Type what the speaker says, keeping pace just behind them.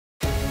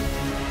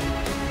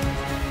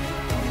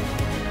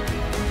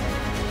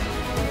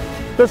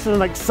This is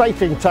an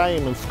exciting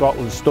time in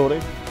Scotland's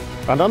story,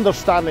 and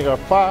understanding our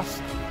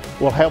past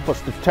will help us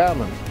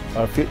determine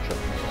our future.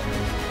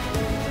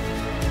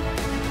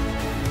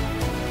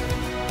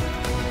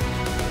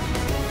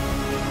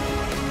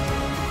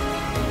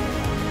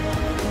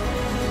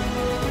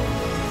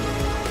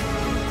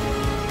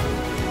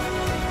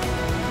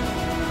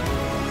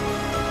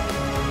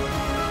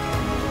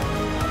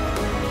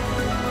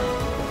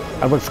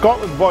 And when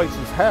Scotland's voice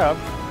is heard,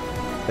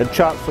 it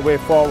charts the way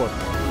forward.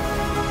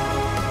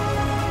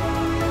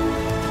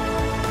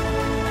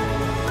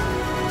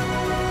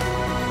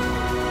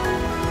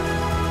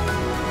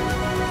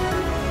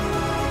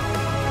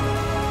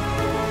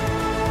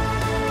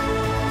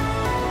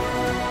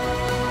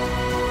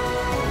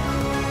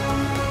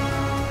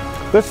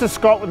 This is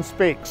Scotland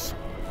Speaks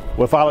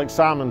with Alex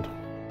Salmond.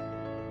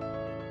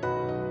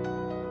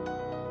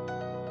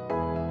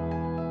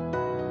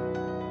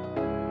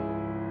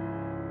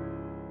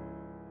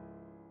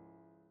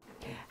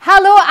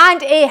 Hello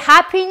and a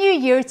Happy New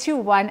Year to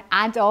one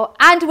and all,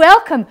 and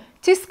welcome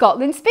to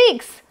Scotland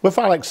Speaks. With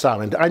Alex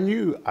Salmond, I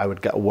knew I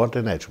would get a word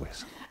in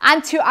edgeways.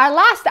 And to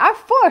our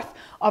fourth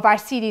of our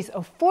series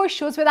of 4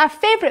 shows with our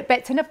favourite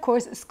bits and of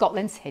course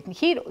Scotland's hidden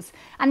heroes.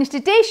 And in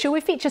today's show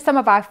we feature some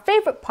of our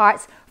favourite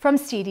parts from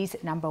series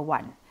number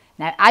 1.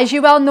 Now, as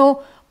you well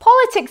know,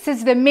 politics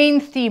is the main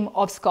theme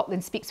of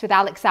Scotland Speaks with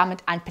Alex Salmond,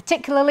 and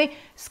particularly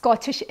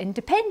Scottish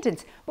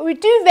independence. But we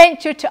do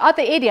venture to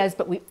other areas,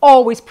 but we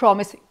always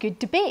promise good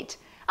debate.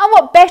 And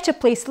what better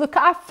place to look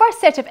at our first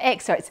set of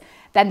excerpts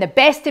than the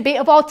best debate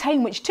of all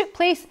time, which took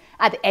place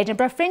at the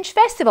Edinburgh Fringe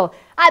Festival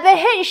at the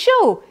hit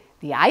show,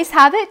 The Ayes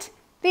Have It,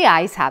 The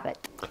Ayes Have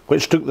It.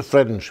 Which took the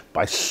Fringe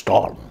by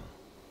storm.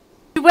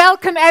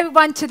 Welcome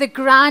everyone to the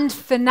grand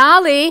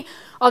finale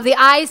of The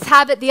Ayes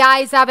Have It, The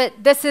Ayes Have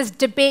It. This is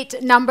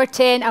debate number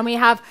 10 and we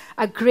have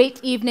a great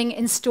evening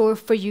in store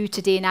for you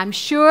today. And I'm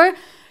sure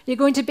you're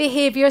going to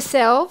behave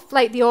yourself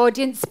like the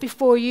audience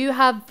before you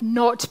have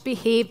not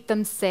behaved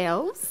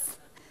themselves.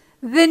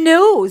 The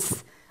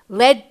Noes,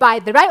 led by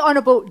the Right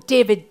Honourable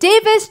David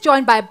Davis,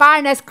 joined by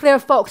Baroness Claire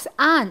Fox,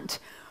 and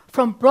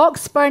from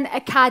Broxburn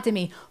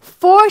Academy,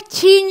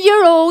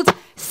 14-year-old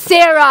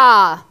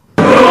Sarah.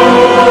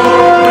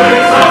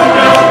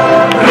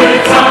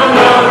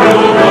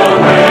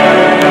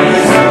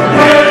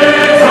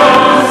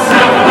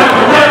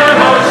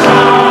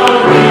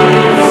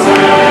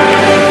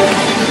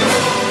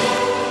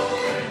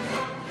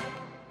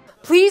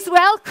 Please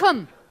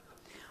welcome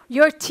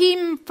your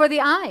team for the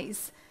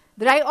Ayes,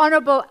 the Right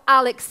Honourable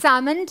Alex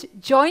Salmond,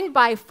 joined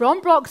by,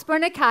 from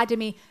Broxburn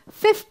Academy,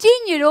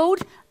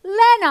 15-year-old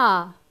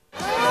Lena.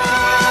 Oh,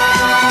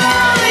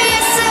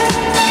 yes,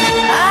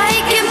 I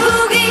can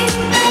boogie,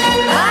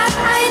 but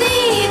I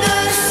need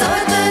a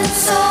certain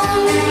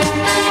song.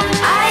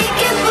 I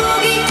can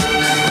boogie,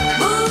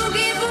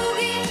 boogie,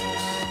 boogie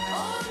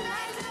all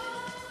night long.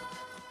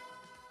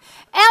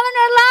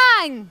 Eleanor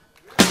Lang.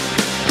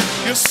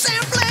 You're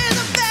simply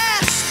the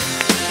best,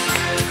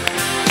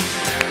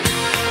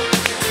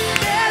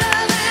 better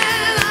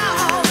than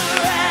all the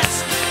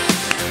rest,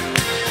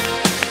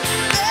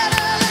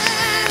 better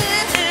than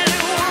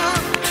anyone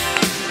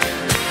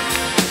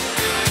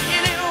I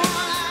ever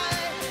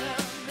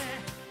met.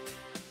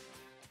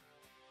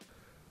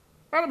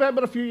 I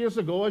remember a few years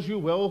ago, as you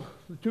will,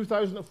 the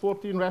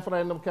 2014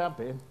 referendum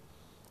campaign,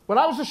 when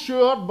I was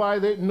assured by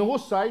the no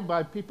side,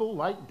 by people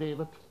like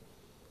David,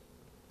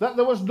 that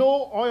there was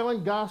no oil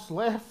and gas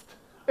left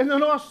in the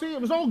North Sea.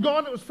 It was all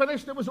gone, it was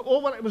finished, it was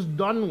over, it was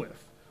done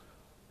with.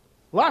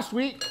 Last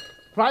week,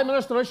 Prime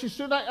Minister Rishi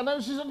Sunak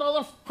announces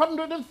another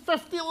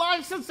 150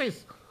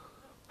 licences.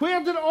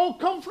 Where did it all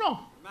come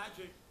from?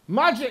 Magic.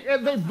 Magic.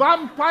 The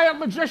vampire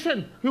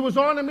magician who was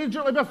on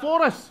immediately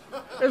before us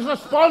is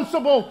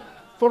responsible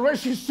for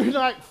Rishi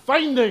Sunak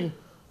finding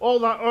all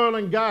that oil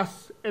and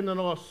gas in the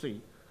North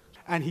Sea.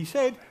 And he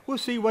said, we'll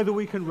see whether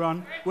we can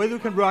run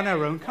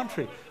our own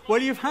country.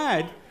 Well, you've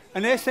had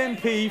an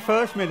SNP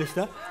First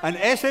Minister,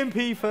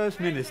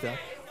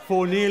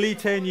 for nearly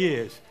 10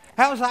 years.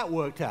 How's that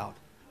worked out?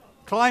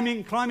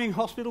 Climbing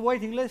hospital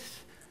waiting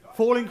lists,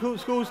 falling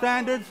school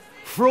standards,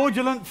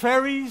 fraudulent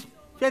ferries,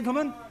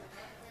 gentlemen?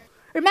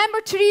 Remember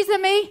Theresa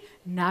May?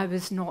 Now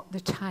is not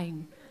the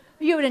time.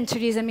 You were in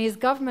Theresa May's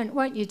government,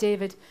 weren't you,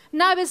 David?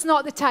 Now is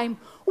not the time.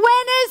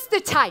 When is the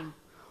time?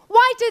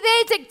 Why do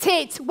they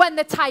dictate when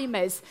the time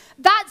is?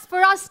 That's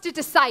for us to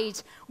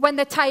decide when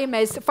the time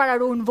is for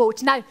our own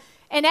vote. Now,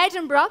 in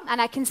Edinburgh, and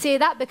I can say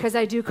that because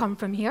I do come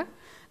from here,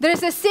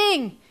 there's a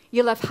saying,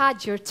 you'll have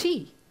had your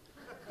tea.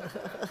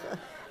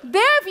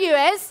 Their view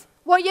is,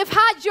 well, you've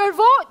had your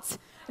vote.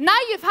 Now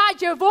you've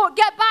had your vote,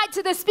 get back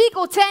to the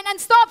speaker tent and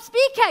stop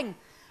speaking.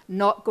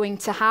 Not going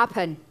to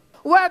happen.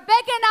 We're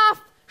big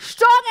enough,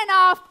 strong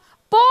enough,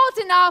 bold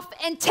enough,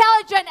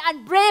 intelligent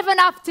and brave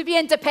enough to be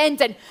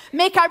independent.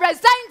 Make a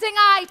resounding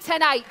aye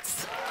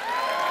tonight.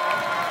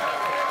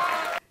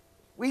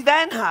 We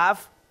then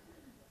have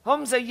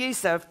Humza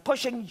Yousaf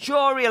pushing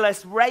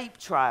juryless rape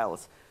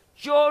trials.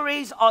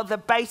 Juries are the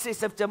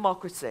basis of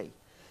democracy.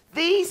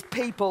 These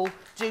people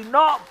do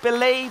not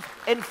believe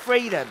in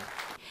freedom.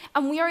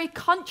 and we are a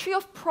country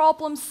of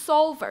problem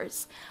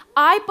solvers.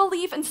 I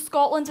believe in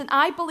Scotland, and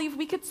I believe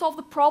we could solve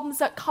the problems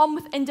that come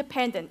with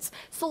independence.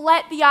 So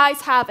let the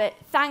ayes have it.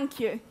 Thank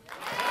you.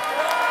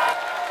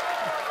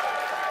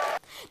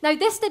 Now,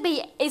 this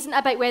debate isn't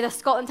about whether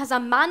Scotland has a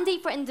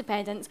mandate for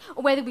independence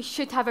or whether we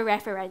should have a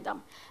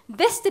referendum.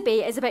 This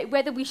debate is about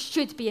whether we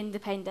should be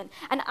independent.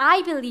 And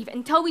I believe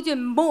until we do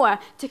more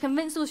to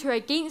convince those who are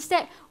against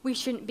it, we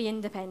shouldn't be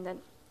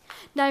independent.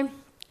 Now,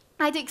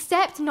 I'd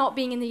accept not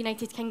being in the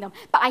United Kingdom,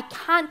 but I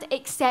can't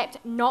accept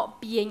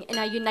not being in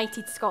a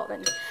united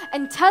Scotland.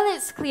 Until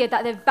it's clear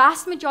that the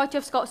vast majority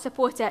of Scots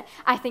support it,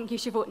 I think you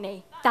should vote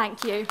nay.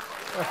 Thank you.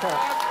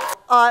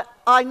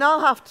 I now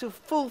have to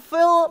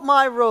fulfill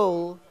my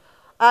role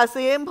as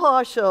the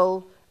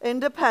impartial,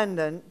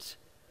 independent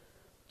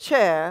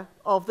chair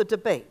of the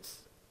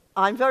debates.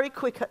 I'm very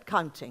quick at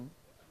counting.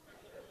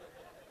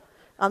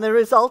 And the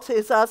result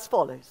is as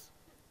follows.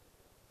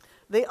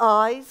 The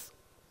ayes,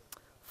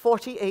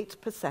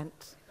 48%.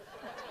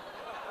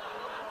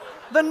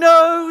 The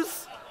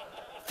noes,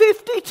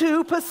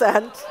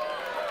 52%.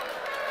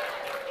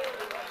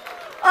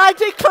 I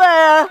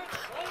declare...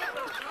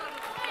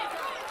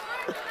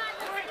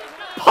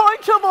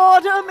 Point of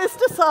order,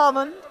 Mr.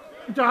 Salmond.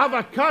 To have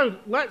a count,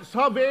 let's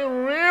have a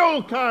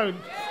real count,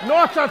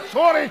 not a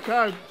Tory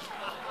count.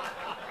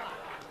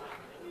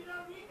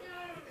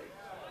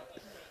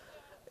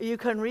 You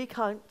can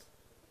recount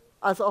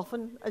as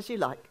often as you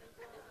like.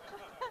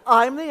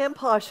 I'm the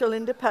impartial,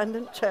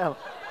 independent chair.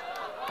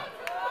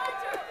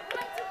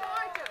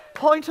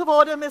 Point of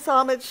order, Miss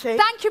Ahmed Sheikh.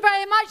 Thank you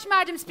very much,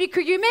 Madam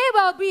Speaker. You may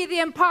well be the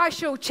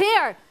impartial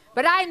chair,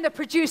 but I'm the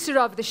producer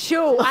of the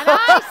show, and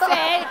I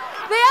say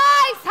the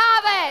ayes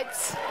have it.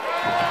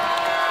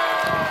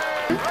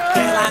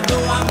 Well, I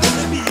know I'm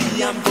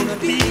gonna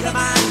be the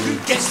man who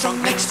gets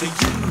strong next to you.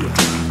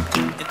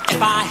 And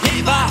if I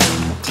heaver,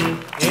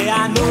 yeah,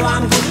 I know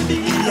I'm gonna be.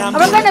 And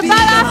we're going to bow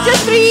after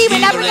three. We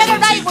never get it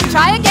right. We'll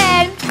try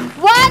again.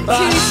 1, 2,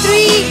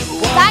 3.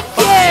 Thank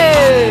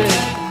you.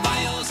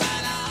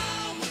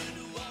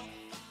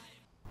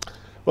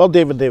 Well,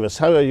 David Davis,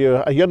 how are you?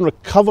 Are you in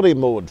recovery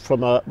mode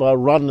from a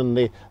run and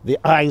the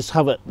ayes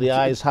have it, the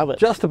ayes have it?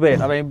 Just a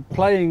bit. I mean,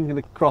 playing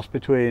the cross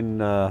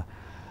between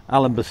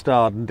Alan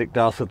Bastard and Dick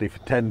Dastardly for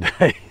 10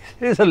 days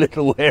is a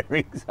little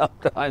wearing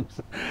sometimes.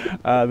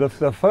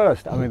 The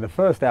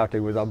first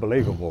outing was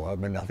unbelievable. I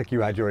mean, I think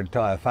you had your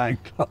entire fan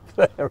club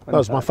there. That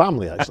was my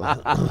family, actually.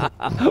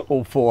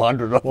 All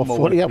 400 of them.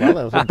 Well, yeah, well,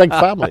 it was a big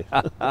family.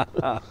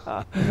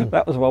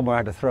 That was one where I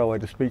had to throw away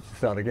the speech to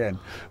start again.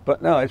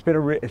 But no, it's been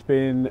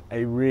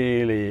a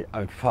really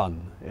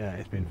fun. Yeah,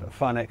 it's been a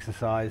fun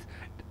exercise.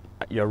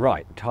 You're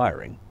right,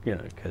 tiring. You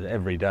know, because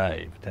every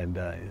day for 10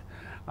 days.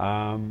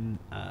 And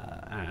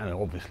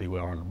obviously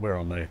we're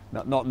on the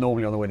not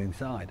normally on the winning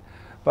side,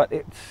 but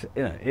it's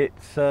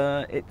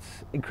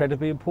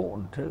incredibly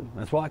important too.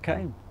 That's why I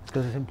came,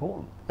 because it's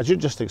important. As you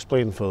just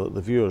explained for the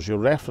viewers, your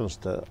reference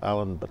to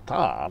Alan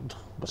Bastard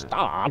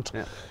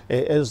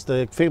is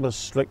the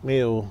famous Rick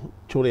Mayo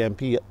Tory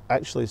MP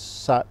actually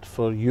sat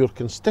for your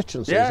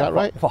constituency. Is that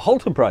right? For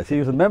Halton Price, he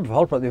was a member for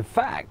Halton Price. In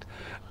fact,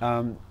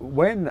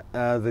 when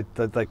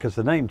because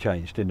the name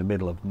changed in the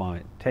middle of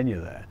my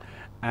tenure there.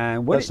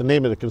 And that's the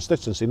name of the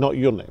constituency, not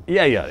your name.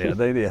 Yeah.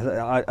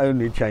 I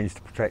only changed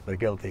to protect the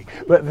guilty.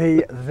 But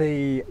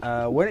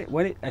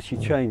when it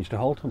actually changed to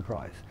Halton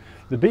Price,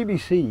 the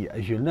BBC,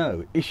 as you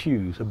know,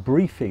 issues a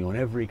briefing on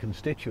every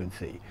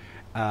constituency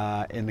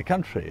in the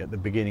country at the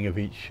beginning of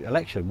each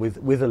election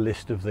with a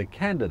list of the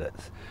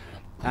candidates.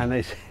 And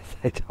they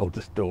told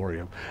the story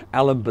of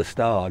Alan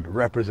Bastard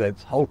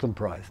represents Halton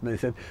Price, and they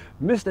said,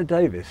 Mr.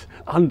 Davis,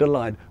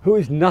 underlined, who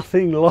is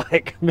nothing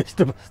like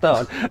Mr.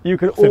 Bastard. You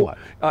could all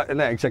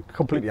no, exactly,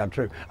 completely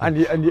untrue,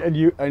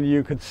 and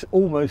you could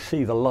almost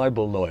see the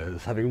libel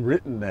lawyers having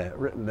written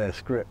their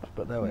script.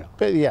 But there we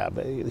are.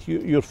 But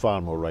you're far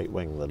more right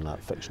wing than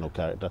that fictional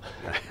character.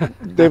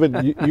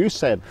 David, you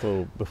said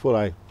before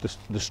I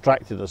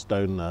distracted us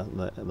down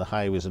the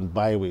highways and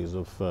byways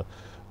of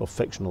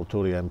fictional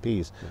Tory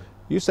MPs.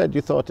 You said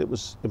you thought it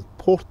was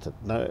important.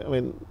 Now,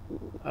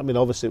 I mean,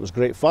 obviously it was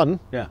great fun.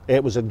 Yeah.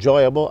 It was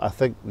enjoyable. I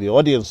think the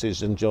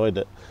audiences enjoyed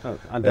it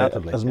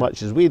undoubtedly as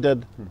much as we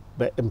did.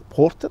 But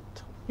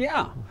important.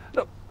 Yeah.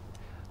 Look,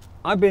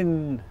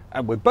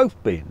 we've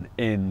both been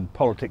in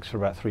politics for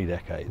about 3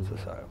 decades or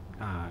so.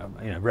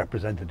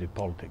 Representative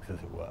politics, as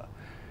it were.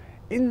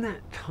 In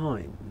that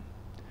time,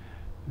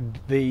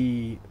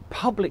 the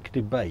public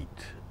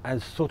debate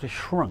has sort of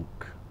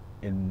shrunk.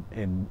 I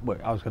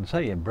was going to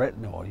say in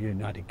Britain or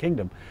United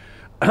Kingdom,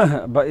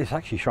 but it's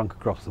actually shrunk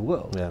across the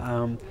world.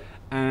 Yeah.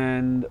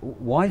 And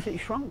why has it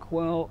shrunk?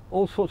 Well,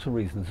 all sorts of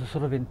reasons. A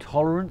sort of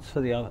intolerance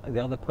for the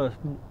other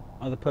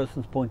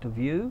person's point of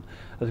view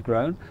has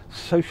grown.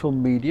 Social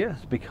media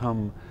has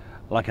become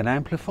like an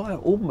amplifier,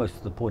 almost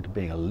to the point of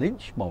being a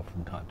lynch mob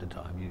from time to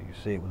time. You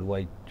see it with the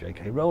way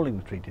J.K. Rowling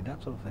was treated,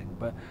 that sort of thing.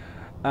 But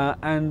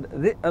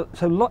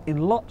in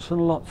lots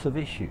and lots of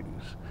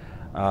issues,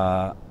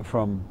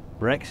 from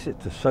Brexit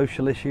to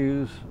social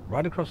issues,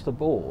 right across the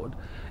board,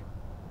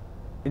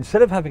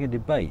 instead of having a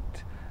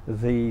debate,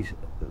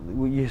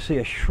 you see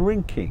a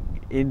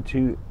shrinking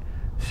into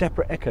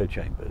separate echo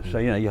chambers. So,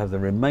 you know, you have the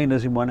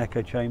Remainers in one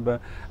echo chamber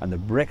and the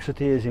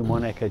Brexiteers in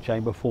one echo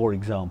chamber, for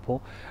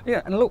example.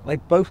 Yeah, and look,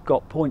 they've both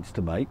got points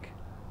to make,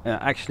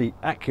 actually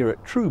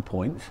accurate, true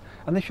points,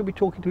 and they should be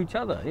talking to each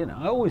other. You know,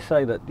 I always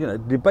say that, you know,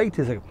 debate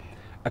is a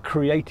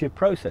creative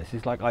process.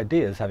 It's like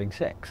ideas having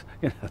sex.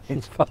 You know,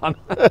 it's fun.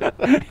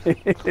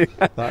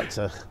 That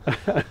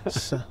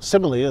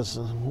simile is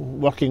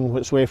working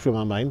its way through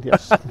my mind,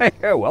 yes.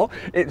 Yeah, well,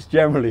 it's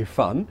generally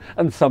fun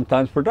and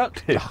sometimes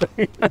productive.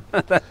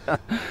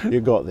 You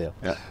got there.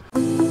 Yeah.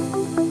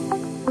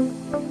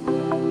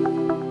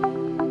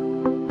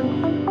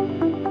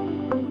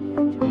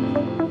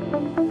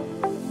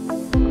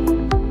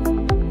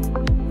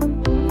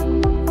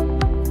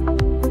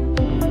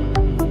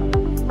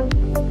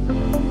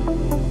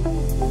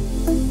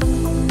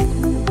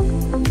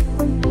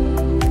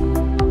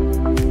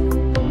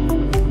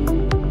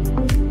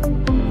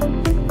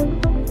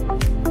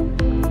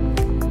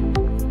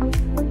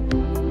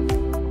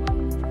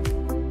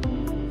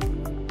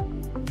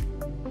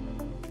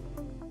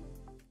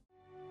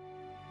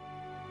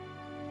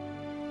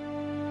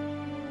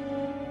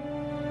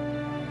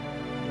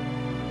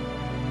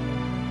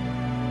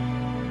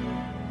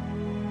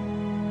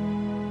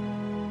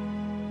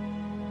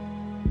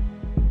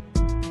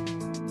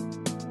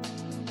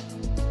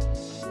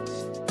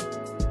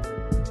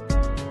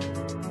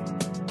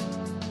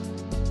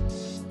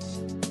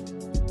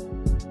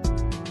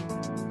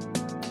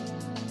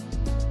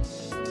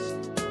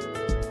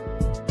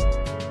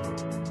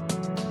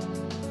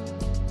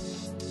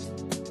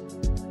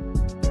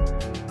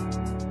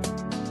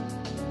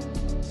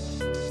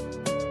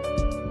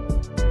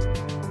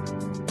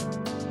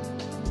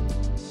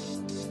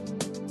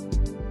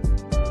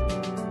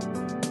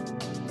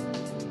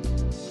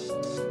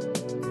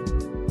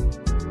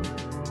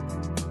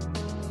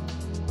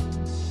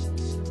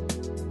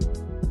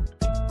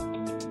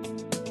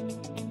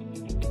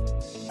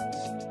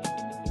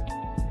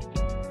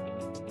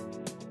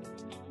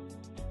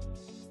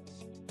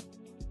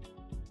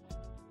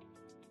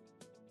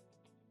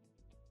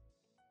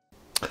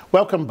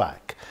 Welcome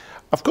back.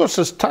 Of course,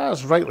 as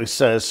Taz rightly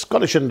says,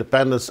 Scottish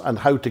independence and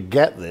how to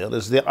get there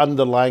is the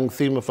underlying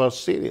theme of our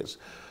series.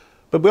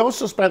 But we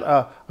also spent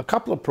a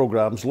couple of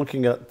programmes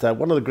looking at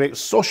one of the great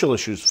social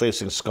issues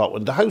facing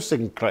Scotland, the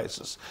housing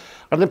crisis,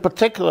 and in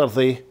particular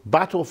the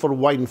battle for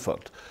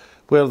Wyndford,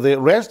 where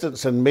the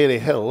residents in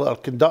Maryhill are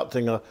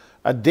conducting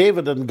a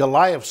David and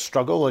Goliath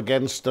struggle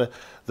against the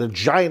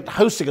giant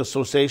housing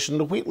association,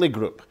 the Wheatley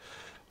Group.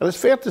 And it's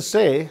fair to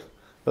say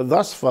that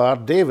thus far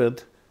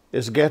David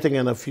is getting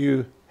in a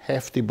few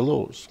hefty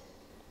blows.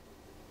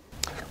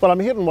 Well, I'm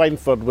here in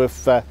Wyndford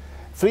with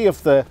three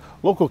of the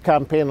local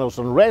campaigners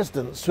and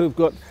residents who've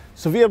got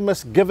severe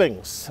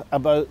misgivings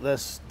about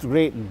this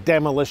great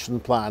demolition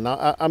plan.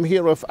 I'm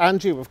here with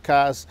Angie, with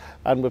Kaz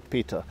and with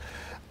Peter.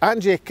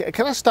 Angie,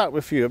 can I start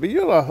with you? I mean,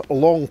 you're a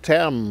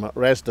long-term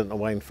resident of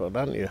Wyndford,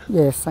 aren't you?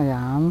 Yes, I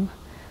am.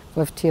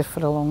 Lived here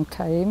for a long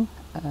time.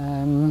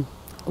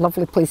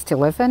 Lovely place to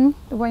live in,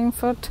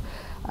 Wyndford.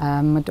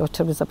 My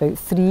daughter was about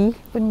 3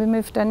 when we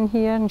moved in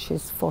here, and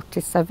she's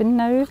 47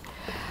 now.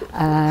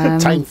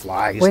 Time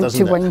flies, went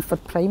doesn't to it?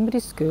 Wyndford Primary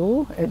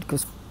School. It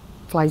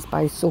flies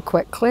by so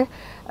quickly.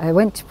 I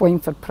went to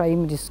Wyndford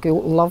Primary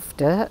School,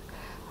 loved it.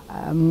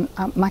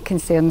 My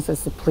concerns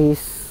is the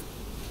place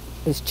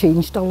has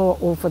changed a lot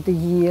over the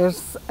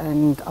years,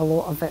 and a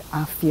lot of it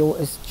I feel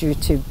is due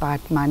to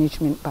bad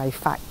management by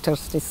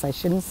factors,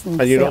 decisions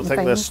and you don't certain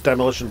think things. this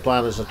demolition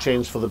plan is a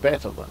change for the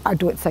better then? I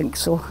don't think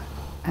so.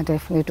 I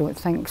definitely don't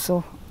think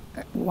so.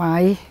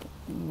 Why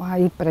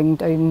bring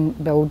down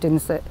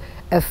buildings that,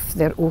 if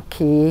they're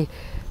okay,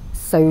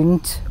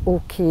 sound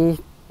okay,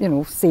 you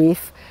know,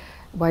 safe,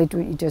 why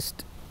don't you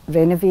just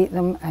renovate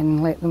them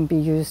and let them be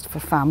used for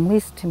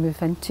families to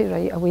move into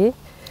right away?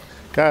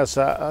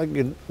 Kaz,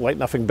 you'd like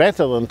nothing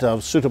better than to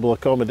have suitable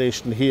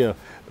accommodation here,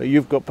 but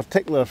you've got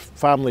particular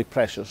family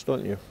pressures,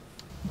 don't you?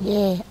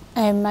 Yeah,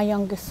 my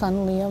youngest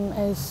son Liam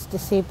is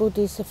disabled.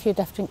 He's a few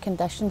different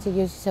conditions. He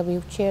uses a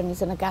wheelchair and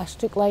he's in a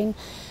gastric line.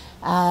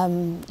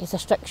 He's a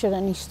stricture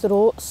in his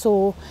throat,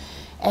 so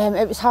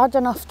it was hard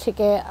enough to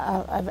get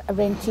a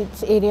rented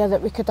area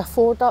that we could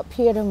afford up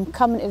here, and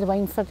coming to the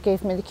Wyndford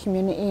gave me the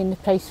community and the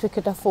price we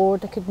could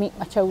afford. I could meet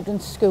my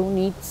children's school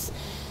needs.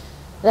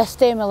 This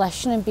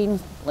demolition and being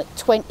like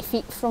 20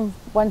 feet from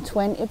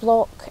 120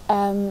 block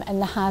and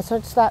the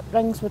hazards that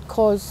brings would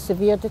cause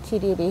severe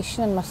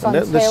deterioration in my son's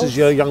health. This is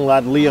your young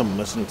lad Liam,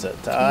 isn't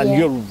it? And Yeah.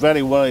 you're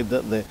very worried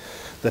that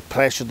the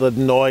pressure, the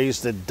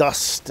noise, the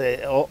dust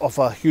of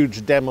a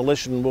huge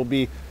demolition will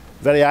be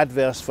very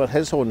adverse for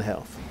his own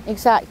health.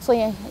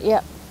 Exactly,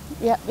 yeah.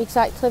 Yeah,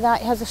 exactly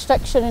that. He has a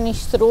stricture in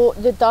his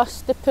throat, the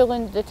dust, the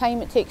pulling, the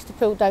time it takes to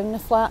pull down the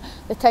flat,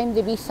 the time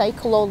they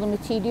recycle all the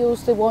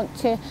materials they want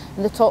to,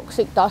 and the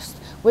toxic dust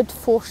would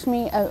force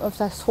me out of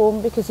this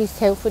home because his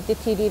health would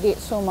deteriorate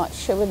so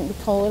much it wouldn't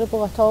be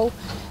tolerable at all.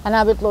 And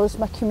I would lose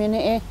my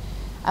community,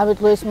 I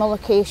would lose my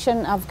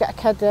location. I've got a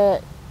kid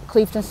that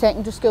Clevedon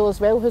Secondary School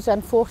as well, who's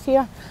in 4th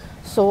year.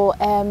 So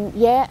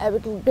yeah, it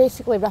would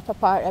basically rip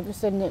apart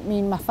everything that me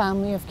and my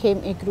family have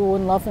came to grow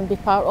and love and be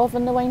part of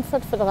in the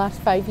Wyndford for the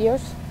last 5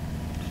 years.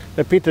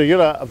 Now, Peter,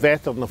 you're a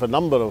veteran of a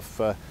number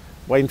of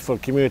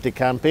Wyndford community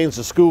campaigns.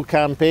 The school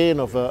campaign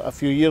of a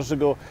few years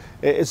ago.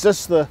 Is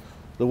this the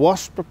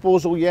worst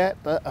proposal yet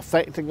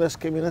affecting this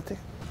community?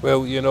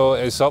 Well, you know,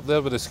 it's up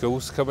there with the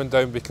schools coming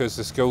down, because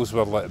the schools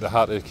were like the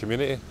heart of the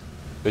community.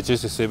 They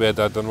just to say we had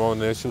a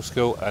denominational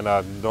school and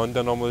a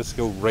non-denominational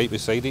school right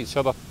beside each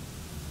other,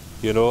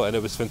 you know, and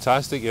it was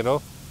fantastic, you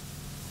know.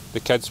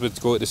 The kids would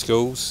go to the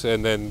schools,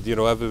 and then, you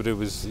know, everybody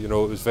was, you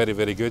know, it was very,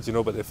 very good, you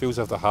know, but it feels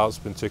as if the heart's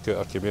been took out of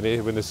our community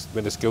when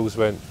the schools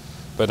went.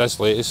 But this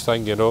latest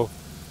thing, you know,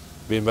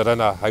 I mean, we're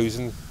in a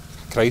housing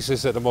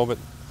crisis at the moment,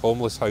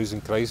 homeless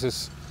housing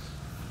crisis.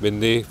 When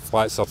the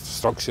flats are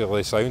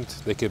structurally sound,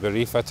 they could be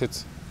refitted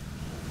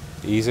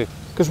easy.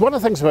 Because one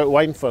of the things about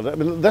Wyndford, I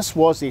mean, this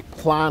was a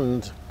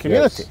planned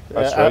community. Yes,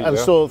 that's right, and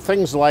yeah. so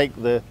things like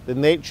the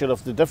nature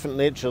of the different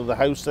nature of the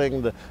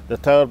housing, the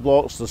tower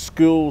blocks, the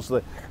schools,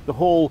 the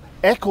whole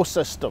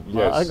ecosystem.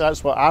 Yes. I think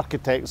that's what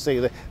architects say.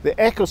 The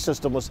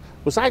ecosystem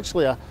was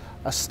actually a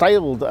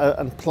styled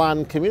and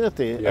planned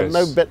community, Yes. and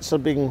now bits are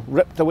being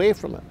ripped away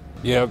from it.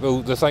 Yeah,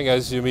 well, the thing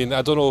is, I mean,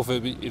 I don't know if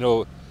it, you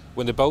know,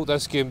 when they built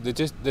this game,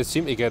 they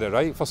seem to get it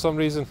right for some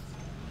reason.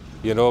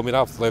 You know, I mean,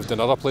 I've lived in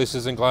other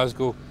places in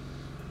Glasgow,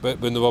 but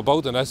when they were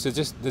building this, they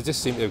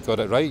just seem to have got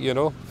it right, you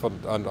know, for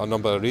a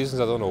number of reasons.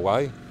 I don't know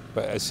why,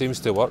 but it seems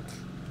to work,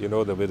 you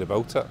know, the way they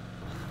built it.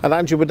 And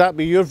Angie, would that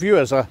be your view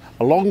as a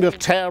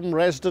longer-term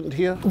resident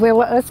here?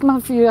 Well, it is my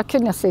view. I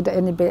couldn't have said it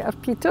any better,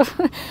 Peter,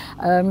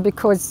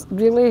 because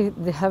really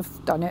they have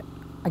done it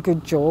a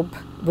good job.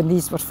 When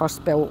these were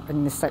first built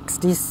in the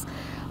 60s,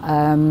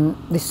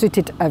 they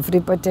suited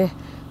everybody.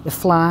 The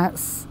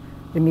flats,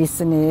 the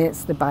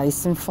masonettes, the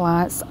bison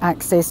flats,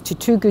 access to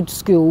 2 good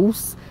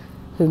schools,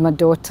 who my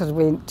daughter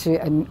went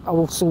to, and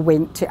also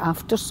went to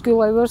after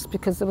school hours,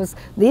 because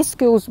these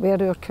schools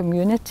were our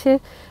community,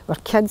 where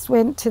kids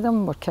went to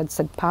them, where kids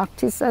had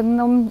parties in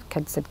them,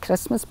 kids had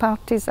Christmas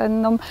parties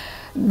in them.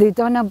 They'd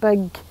done a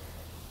big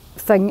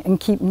thing in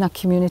keeping a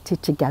community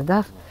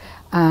together,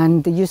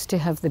 and they used to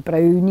have the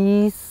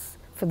brownies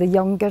for the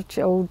younger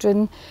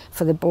children,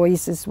 for the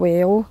boys as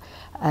well.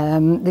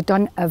 They'd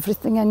done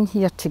everything in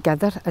here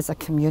together as a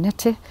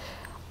community,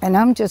 and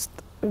I'm just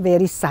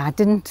very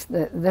saddened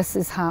that this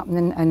is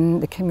happening in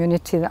the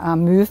community that I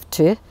moved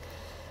to,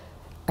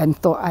 and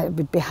thought I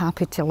would be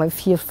happy to live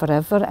here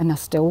forever, and I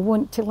still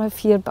want to live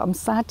here, but I'm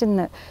saddened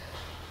that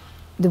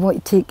they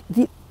want to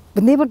take,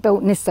 when they were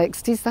built in the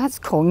 60s, that's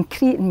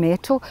concrete and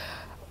metal.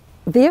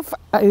 They've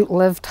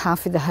outlived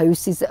half of the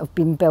houses that have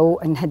been built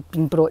and had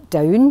been brought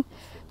down,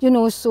 you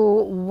know, so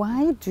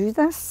why do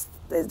this?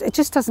 It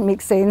just doesn't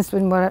make sense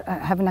when we're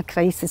having a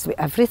crisis with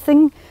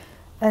everything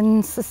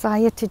in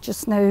society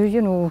just now,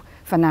 you know,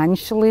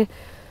 financially.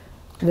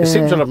 It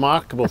seems a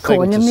remarkable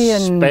thing to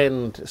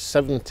spend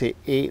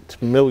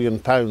 £78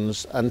 million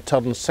and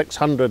turn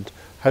 600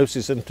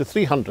 houses into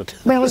 300.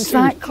 Well,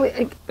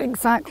 exactly.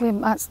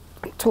 That's,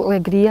 I totally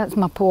agree. That's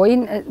my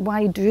point.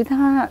 Why do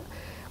that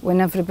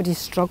when everybody's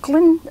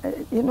struggling?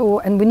 You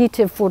know, and we need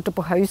to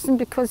affordable housing,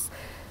 because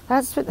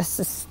that's what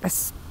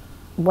this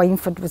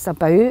Wyndford was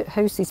about,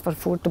 houses for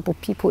affordable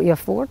people to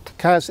afford.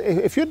 Kaz,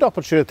 if you had the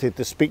opportunity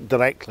to speak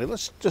directly,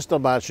 let's just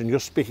imagine you're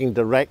speaking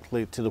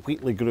directly to the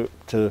Wheatley Group,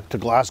 to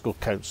Glasgow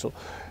Council.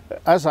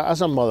 As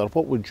a mother,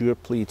 what would your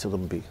plea to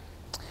them be?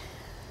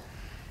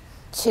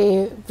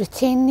 To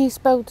retain these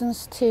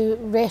buildings, to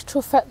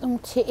retrofit them,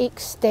 to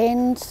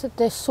extend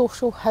the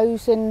social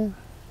housing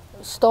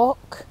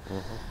stock.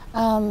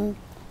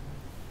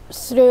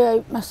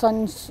 Throughout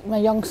my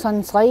young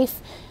son's life,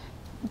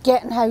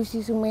 getting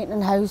houses and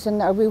waiting housing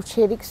that are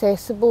wheelchair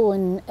accessible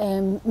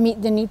and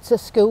meet the needs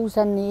of schools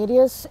in the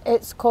areas.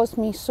 It's caused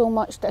me so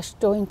much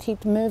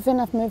disjointed moving.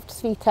 I've moved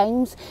 3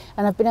 times,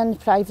 and I've been in the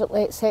private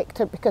let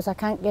sector because I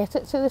can't get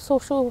it to the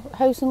social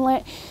housing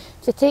let.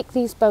 To take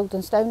these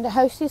buildings down, the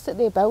houses that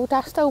they build, I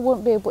still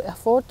won't be able to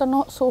afford. They're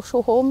not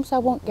social homes, I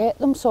won't get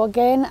them. So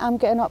again, I'm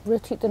getting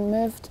uprooted and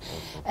moved,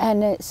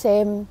 and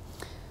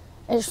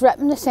it's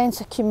ripping the sense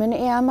of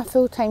community. I'm a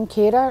full-time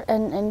carer,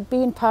 and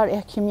being part of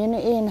a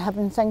community and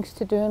having things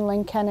to do and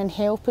link in and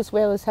help, as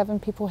well as having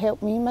people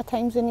help me in my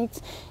times of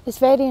needs, is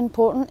very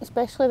important,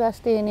 especially this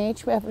day and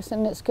age with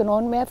everything that's going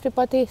on with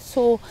everybody.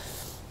 So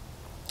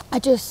I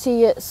just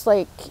see it's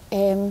like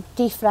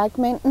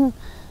defragmenting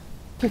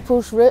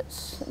people's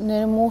roots and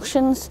their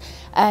emotions,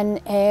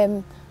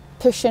 and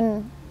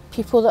pushing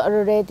people that are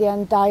already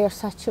in dire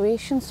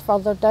situations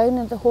further down,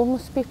 and the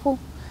homeless people.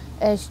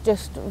 It's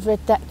just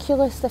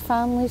ridiculous, the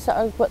families that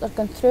are what they're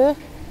going through.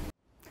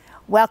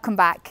 Welcome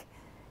back.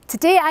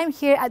 Today I'm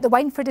here at the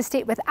Wyndford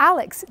Estate with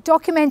Alex,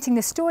 documenting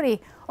the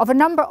story of a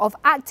number of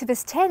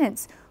activist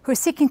tenants who are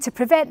seeking to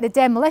prevent the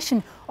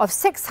demolition of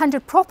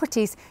 600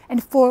 properties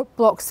in 4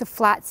 blocks of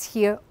flats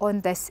here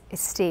on this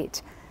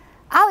estate.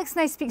 Alex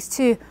now speaks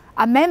to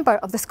a member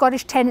of the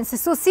Scottish Tenants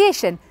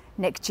Association,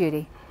 Nick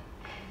Jury.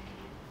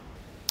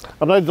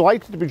 I'm now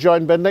delighted to be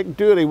joined by Nick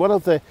Dury, one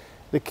of the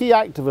key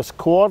activists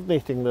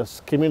coordinating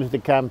this community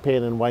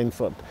campaign in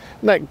Wyndford.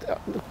 Nick,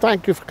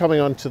 thank you for coming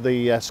on to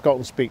the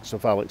Scotland Speaks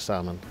with Alex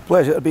Salmond.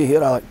 Pleasure to be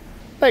here, Alex.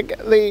 Nick,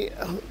 the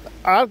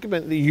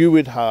argument that you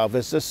would have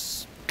is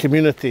this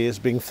community is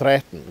being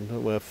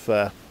threatened with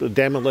the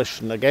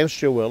demolition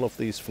against your will of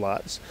these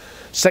flats,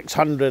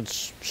 600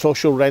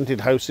 social rented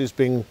houses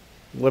being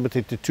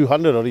limited to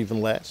 200 or even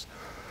less.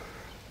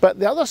 But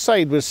the other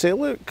side would say,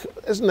 look,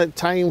 isn't it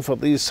time for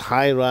these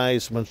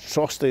high-rise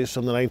monstrosities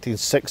from the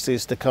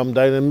 1960s to come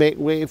down and make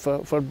way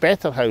for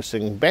better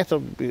housing,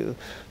 better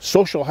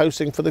social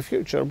housing for the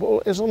future?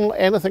 Well, isn't there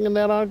anything in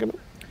their argument?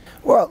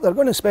 Well, they're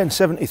going to spend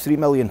 £73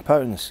 million,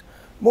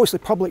 mostly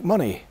public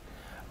money,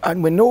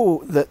 and we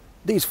know that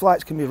these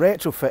flats can be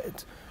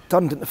retrofitted,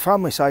 turned into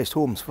family-sized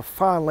homes for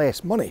far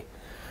less money.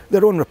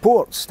 Their own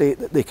reports state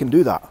that they can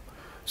do that.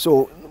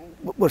 So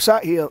we're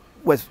sat here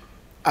with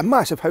a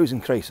massive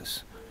housing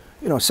crisis.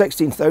 You know,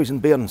 16,000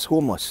 bairns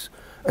homeless,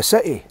 a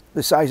city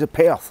the size of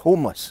Perth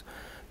homeless,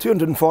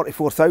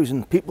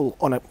 244,000 people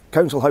on a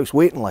council house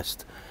waiting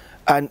list,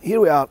 and here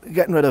we are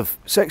getting rid of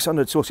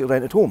 600 social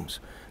rented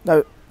homes.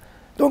 Now,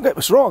 don't get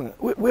us wrong,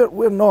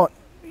 we're not,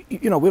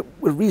 you know,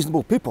 we're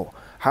reasonable people.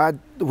 Had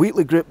the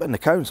Wheatley Group and the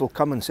council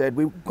come and said,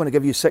 we're going to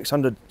give you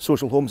 600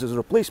 social homes as a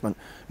replacement,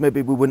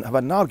 maybe we wouldn't have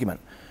had an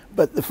argument.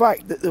 But the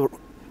fact that they were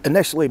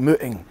initially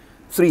mooting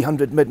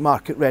 300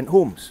 mid-market rent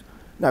homes,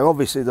 now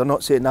obviously they're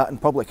not saying that in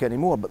public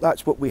anymore, but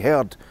that's what we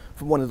heard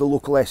from one of the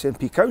local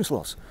SNP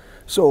councillors.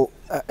 So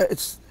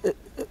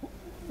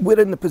we're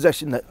in the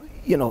position that,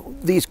 you know,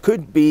 these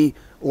could be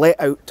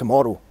let out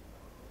tomorrow,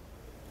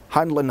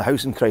 handling the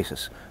housing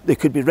crisis. They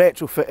could be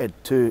retrofitted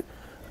to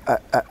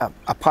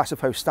a passive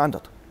house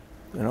standard,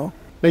 you know.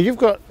 Now you've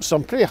got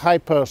some pretty high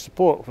power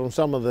support from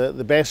some of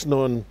the best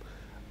known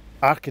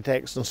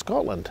architects in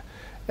Scotland.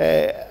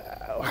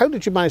 How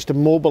did you manage to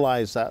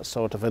mobilise that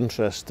sort of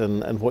interest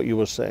in what you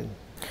were saying?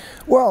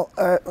 Well,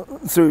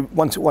 through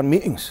one-to-one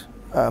meetings.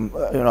 You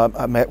know,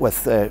 I met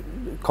with the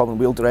Common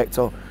Wheel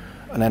director,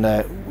 and then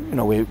you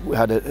know, we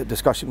had a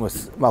discussion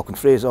with Malcolm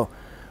Fraser.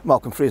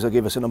 Malcolm Fraser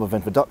gave us a number of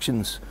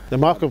introductions. Now,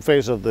 Malcolm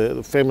Fraser,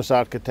 the famous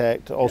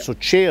architect, also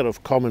chair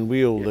of Common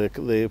Wheel,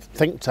 the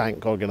think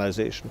tank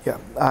organisation. Yeah,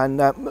 and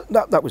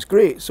that was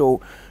great.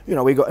 So, you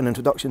know, we got an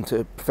introduction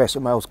to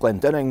Professor Miles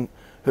Glendinning,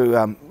 who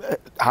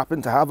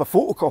happened to have a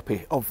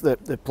photocopy of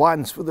the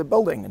plans for the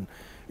building, and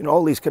you know,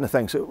 all these kind of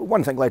things. So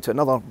one thing led to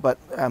another, but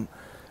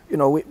you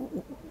know,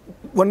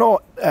 we're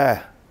not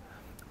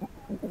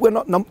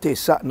numpties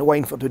sat in the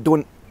Wyndford who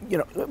don't, you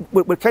know,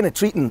 we're kind of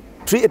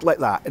treated like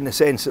that, in the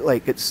sense that,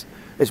 like, it's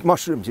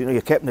mushrooms, you know,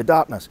 you're kept in the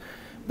darkness.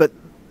 But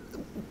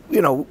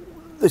you know,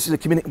 this is a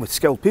community with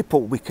skilled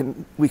people. We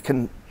can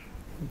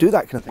do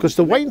that kind of thing. Because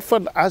the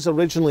Wyndford, as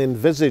originally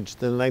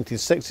envisaged in the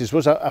 1960s,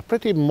 was a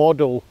pretty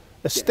model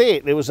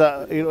estate. It was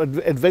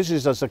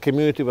envisaged as a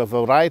community with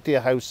a variety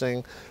of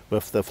housing,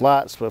 with the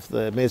flats, with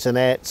the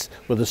maisonettes,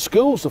 with the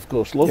schools, of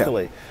course,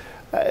 locally.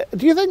 Yeah.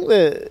 Do you think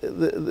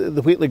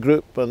the Wheatley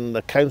Group and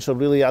the council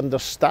really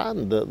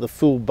understand the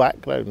full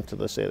background to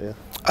this area?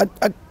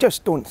 I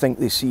just don't think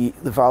they see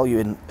the value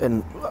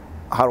in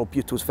Harold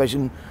Buto's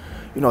vision.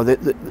 You know,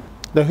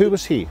 now, who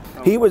was he?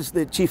 He was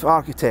the chief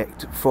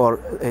architect for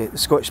the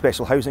Scottish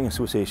Special Housing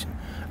Association,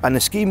 and the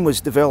scheme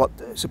was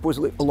developed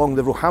supposedly along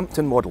the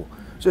Roehampton model.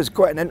 So it's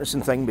quite an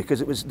interesting thing,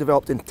 because it was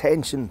developed in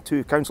tension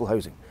to council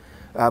housing.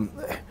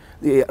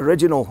 The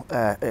original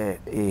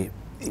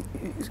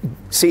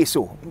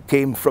say-so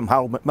came from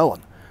Harold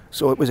Macmillan.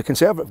 So it was a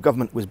Conservative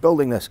government was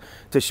building this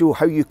to show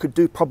how you could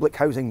do public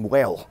housing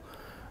well,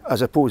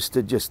 as opposed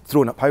to just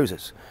throwing up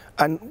houses.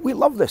 And we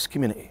love this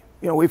community.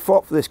 You know, we've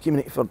fought for this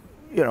community for,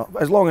 you know,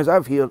 as long as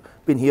I've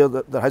been here,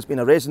 there has been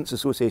a residents'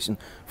 association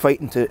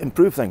fighting to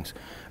improve things.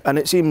 And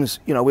it seems,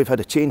 you know, we've had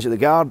a change of the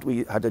guard.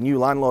 We had a new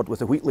landlord with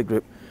the Wheatley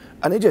Group,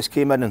 and they just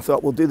came in and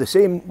thought, we'll do the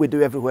same we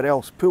do everywhere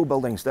else, pull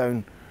buildings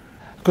down.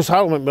 Because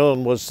Harold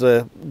Macmillan was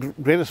the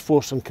greatest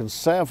force in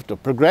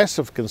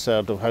progressive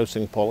conservative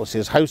housing policy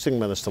as housing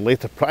minister,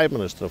 later Prime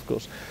Minister, of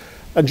course.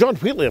 And John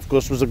Wheatley, of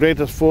course, was the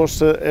greatest force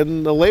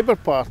in the Labour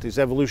Party's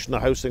evolution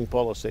of housing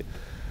policy.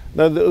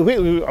 Now, the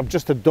Wheatley have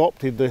just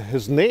adopted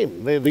his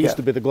name. They used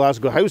to be the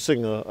Glasgow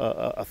Housing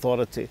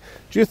Authority.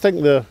 Do you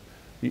think they're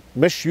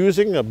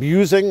misusing,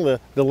 abusing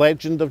the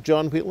legend of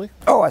John Wheatley?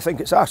 Oh, I think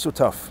it's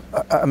astroturf.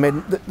 I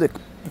mean,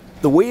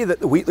 the way that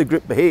the Wheatley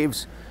Group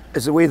behaves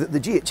is the way that the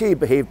GHA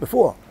behaved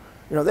before.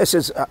 You know, this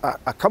is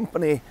a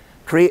company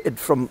created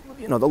from,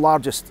 you know, the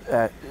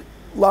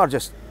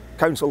largest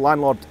council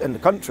landlord in the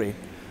country,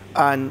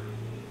 and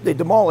they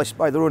demolished,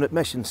 by their own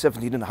admission,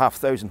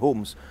 17,500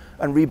 homes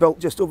and rebuilt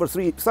just over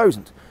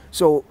 3,000.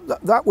 So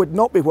that would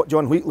not be what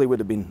John Wheatley would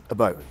have been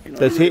about. You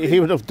know?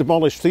 He would have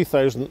demolished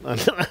 3,000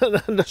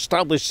 and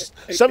established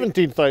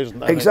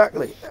 17,000.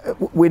 Exactly.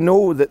 We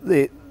know that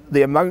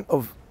the amount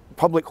of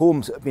public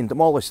homes that have been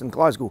demolished in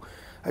Glasgow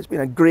has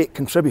been a great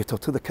contributor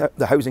to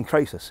the housing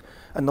crisis.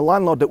 And the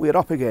landlord that we're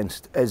up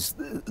against is,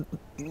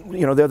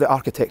 you know, they're the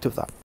architect of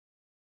that.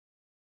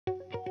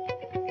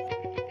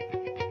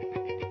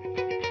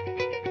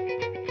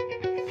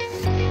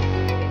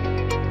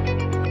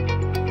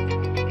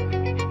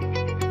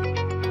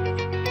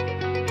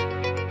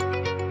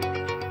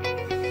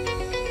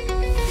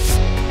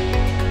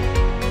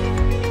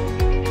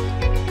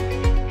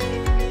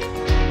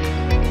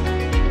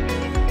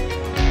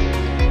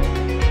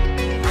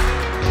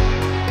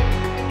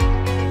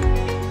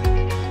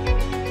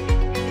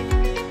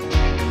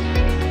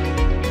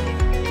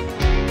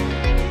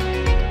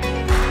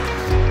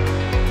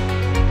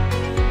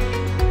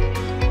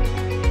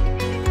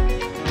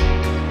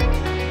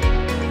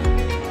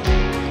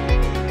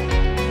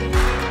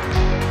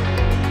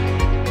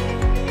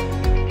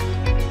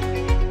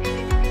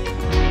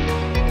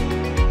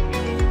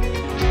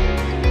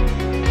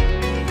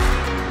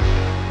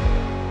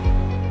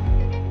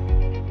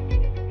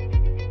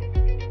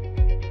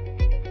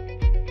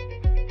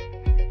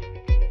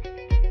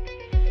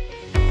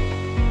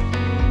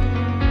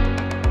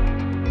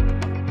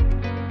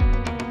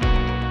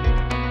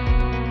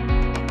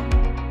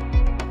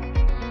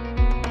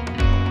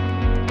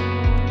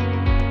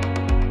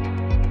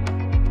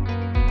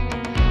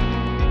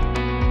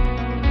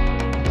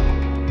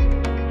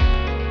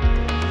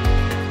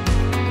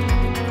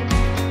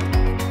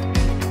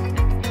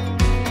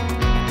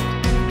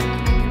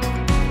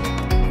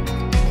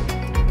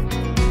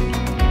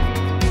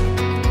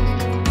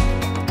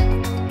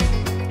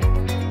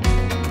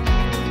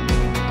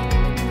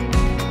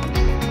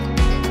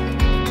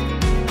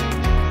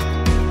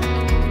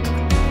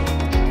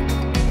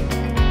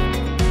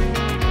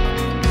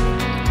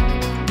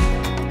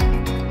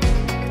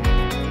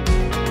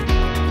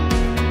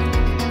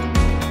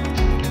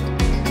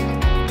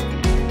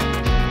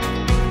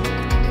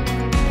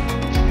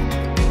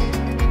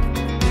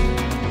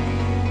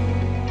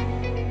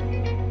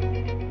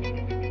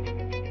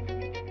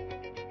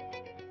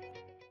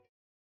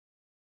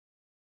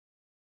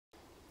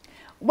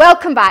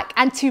 Welcome back,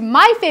 and to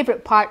my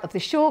favourite part of the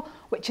show,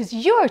 which is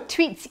your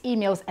tweets,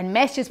 emails and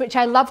messages, which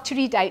I love to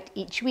read out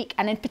each week,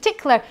 and in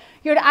particular,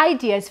 your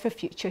ideas for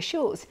future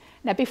shows.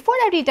 Now, before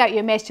I read out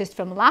your messages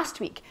from last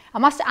week, I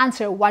must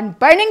answer one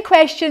burning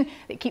question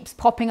that keeps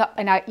popping up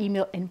in our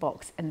email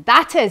inbox, and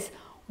that is,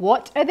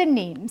 what are the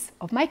names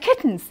of my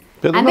kittens?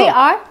 And they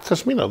are...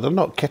 Tasmina, they're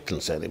not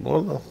kittens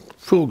anymore, they're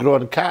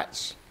full-grown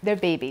cats. They're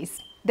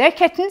babies. They're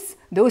kittens.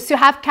 Those who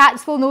have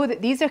cats will know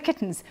that these are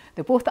kittens.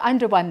 They're both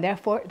under one,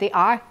 therefore they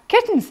are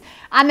kittens.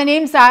 And the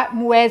names are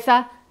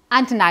Mueza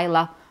and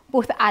Naila,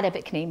 both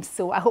Arabic names.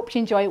 So I hope you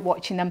enjoy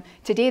watching them.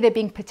 Today they're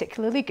being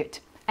particularly good.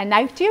 And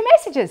now to your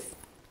messages.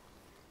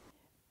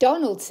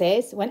 Donald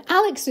says, when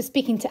Alex was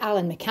speaking to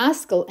Alan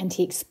McCaskill and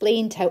he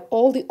explained how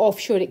all the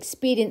offshore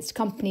experienced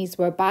companies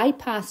were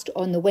bypassed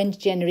on the wind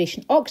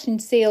generation auction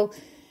sale,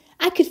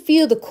 I could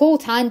feel the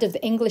cold hand of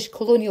the English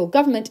colonial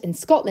government in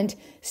Scotland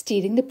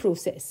steering the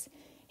process.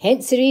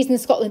 Hence the reason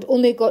Scotland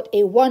only got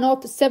a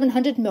one-off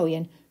 700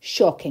 million.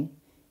 Shocking.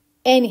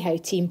 Anyhow,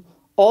 team,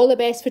 all the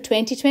best for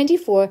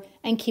 2024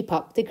 and keep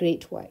up the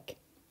great work.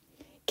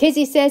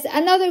 Kizzy says,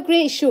 another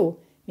great show.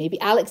 Maybe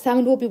Alex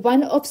Salmond will be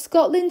one of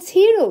Scotland's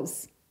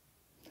heroes.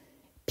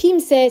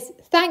 Peem says,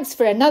 thanks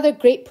for another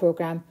great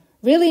programme.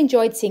 Really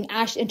enjoyed seeing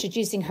Ash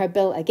introducing her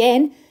bill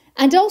again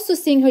and also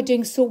seeing her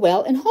doing so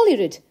well in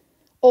Holyrood.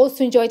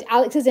 Also enjoyed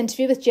Alex's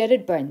interview with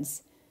Gerard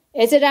Burns.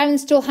 Is it Aaron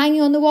still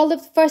hanging on the wall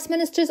of the First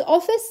Minister's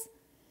office?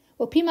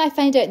 Well, Peem, I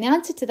found out the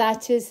answer to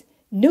that is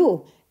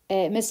no.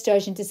 Miss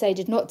Sturgeon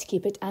decided not to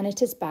keep it and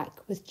it is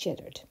back with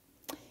Gerard.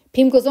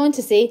 Peem goes on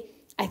to say,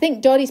 I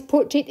think Dory's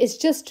portrait is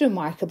just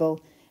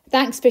remarkable.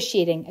 Thanks for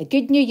sharing. A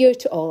good new year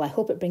to all. I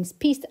hope it brings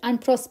peace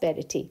and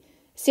prosperity.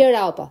 Sarah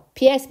Alba.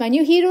 P.S. My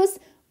new heroes,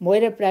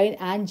 Moira Brown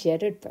and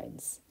Gerard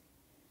Burns.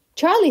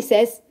 Charlie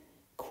says,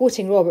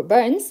 quoting Robert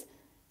Burns,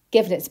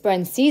 given it's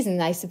Burns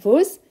season, I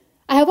suppose,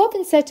 I have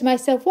often said to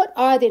myself, what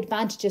are the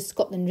advantages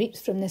Scotland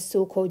reaps from this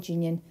so-called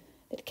union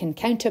that can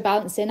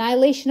counterbalance the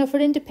annihilation of her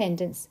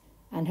independence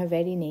and her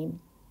very name?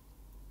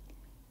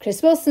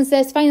 Chris Wilson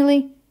says,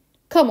 finally,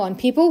 come on,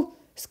 people.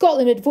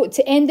 Scotland would vote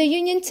to end the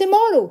union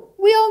tomorrow.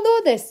 We all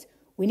know this.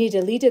 We need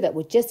a leader that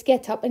would just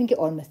get up and get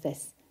on with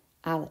this.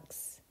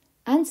 Alex.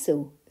 And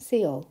so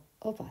say all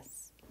of us.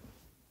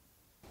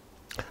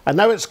 And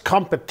now it's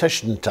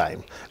competition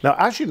time. Now,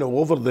 as you know,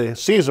 over the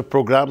series of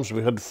programmes,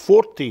 we had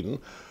 14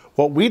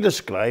 what we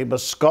describe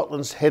as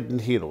Scotland's hidden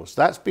heroes.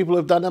 That's people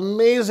who've done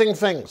amazing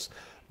things,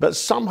 but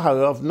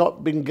somehow have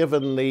not been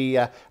given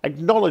the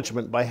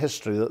acknowledgement by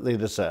history that they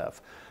deserve.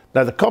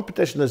 Now, the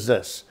competition is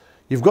this.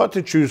 You've got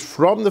to choose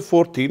from the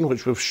 14,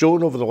 which we've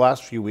shown over the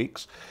last few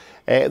weeks,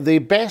 the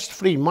best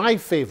three, my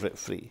favourite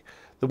three.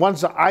 The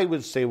ones that I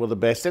would say were the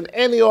best, in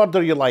any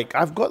order you like.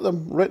 I've got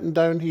them written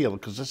down here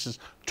because this is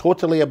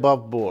totally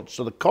above board.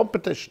 So the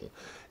competition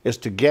is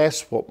to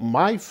guess what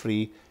my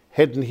three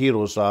hidden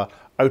heroes are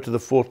out of the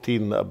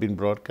 14 that have been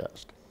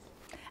broadcast.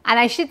 And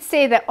I should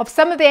say that of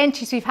some of the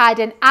entries we've had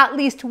in, at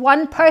least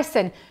one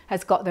person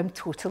has got them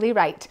totally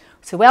right.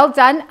 So well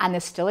done, and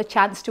there's still a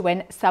chance to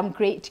win some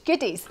great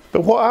goodies.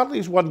 But what are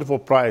these wonderful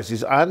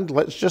prizes? And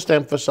let's just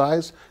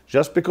emphasise,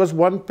 just because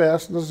one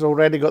person has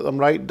already got them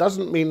right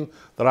doesn't mean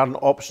there aren't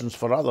options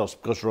for others.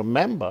 Because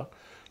remember,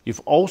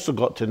 you've also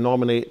got to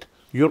nominate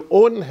your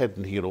own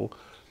hidden hero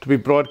to be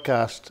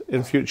broadcast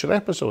in future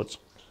episodes.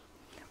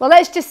 Well,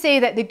 let's just say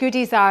that the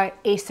goodies are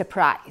a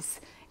surprise.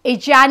 A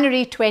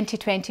January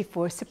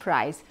 2024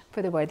 surprise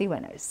for the worthy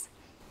winners.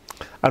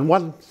 And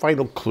one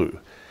final clue.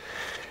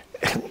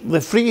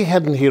 The three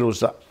hidden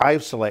heroes that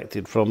I've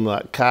selected from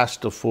that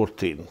cast of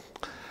 14,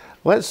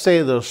 let's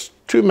say there's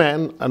 2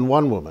 men and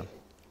 1 woman,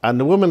 and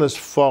the woman is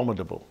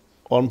formidable,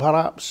 or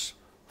perhaps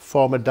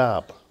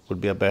formidable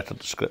would be a better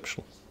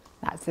description.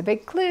 That's a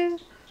big clue.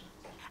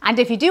 And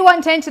if you do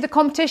want to enter the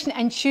competition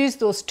and choose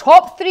those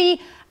top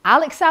 3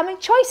 Alex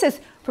Salmond choices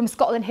from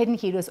Scotland Hidden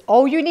Heroes,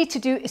 all you need to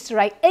do is to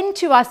write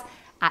into us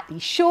at the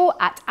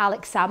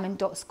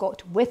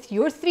show@alexsalmond.scot with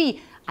your 3,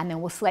 and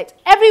then we'll select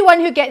everyone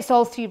who gets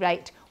all 3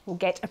 right will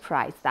get a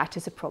prize. That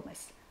is a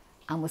promise.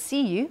 And we'll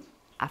see you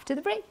after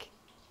the break.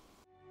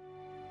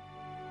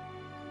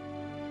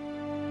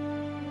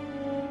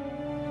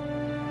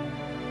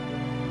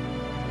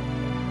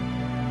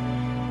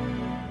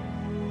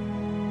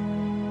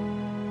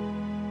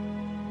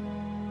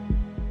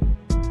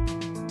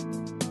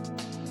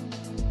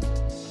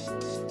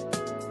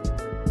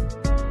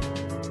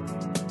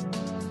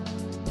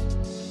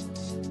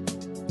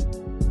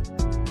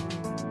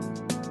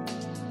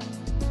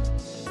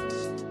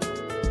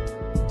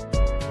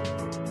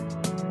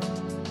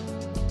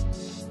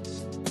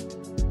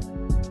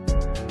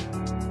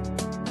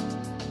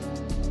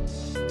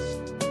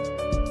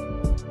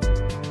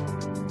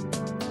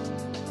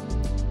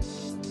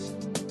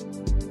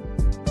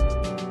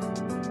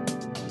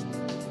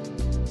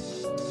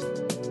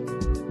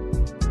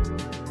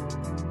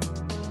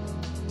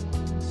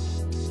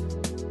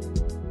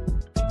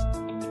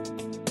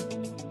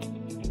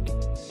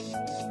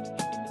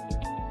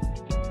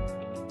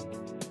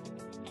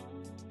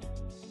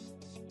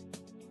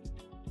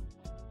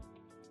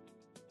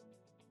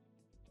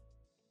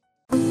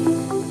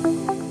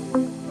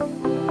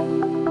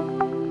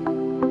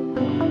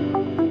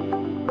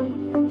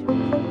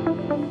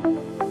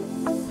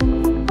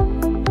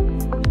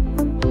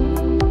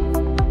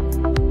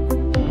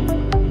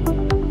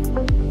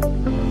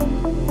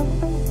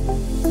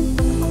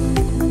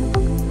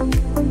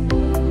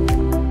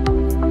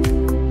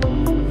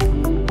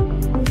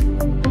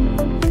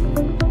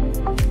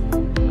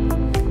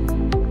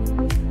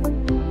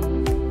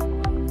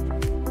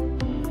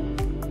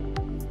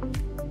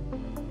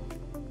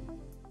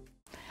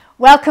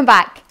 Welcome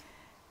back.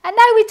 And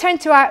now we turn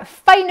to our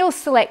final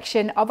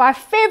selection of our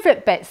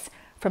favourite bits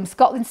from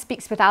Scotland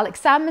Speaks with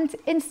Alex Salmond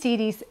in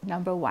series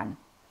number 1.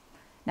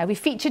 Now we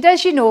featured,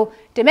 as you know,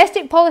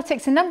 domestic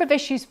politics and a number of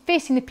issues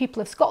facing the people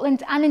of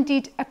Scotland and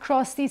indeed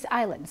across these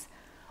islands.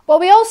 But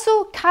we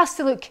also cast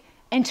a look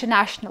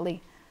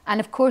internationally, and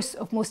of course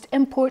of most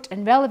import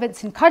and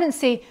relevance in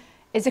currency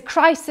is a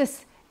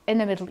crisis in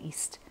the Middle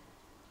East.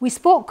 We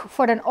spoke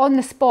for an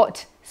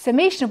on-the-spot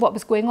summation of what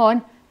was going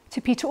on to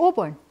Peter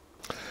Oborne.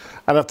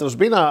 And if there's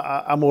been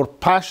a more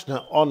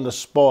passionate,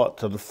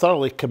 on-the-spot and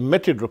thoroughly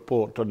committed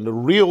report on the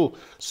real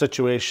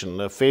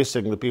situation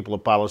facing the people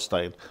of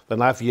Palestine,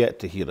 then I've yet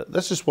to hear it.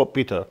 This is what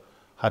Peter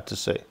had to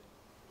say.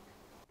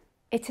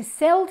 It is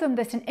seldom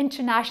that an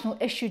international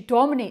issue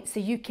dominates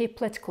the UK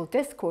political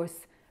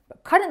discourse,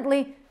 but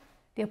currently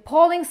the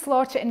appalling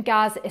slaughter in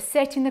Gaza is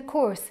setting the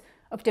course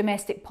of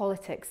domestic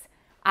politics,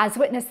 as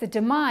witness the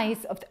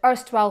demise of the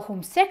erstwhile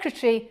Home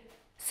Secretary,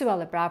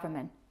 Suella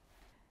Braverman.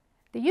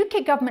 The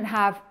UK government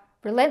have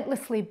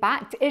relentlessly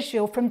backed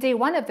Israel from day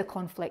one of the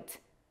conflict.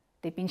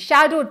 They've been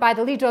shadowed by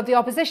the leader of the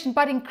opposition,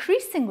 but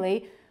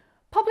increasingly,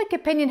 public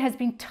opinion has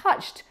been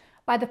touched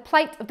by the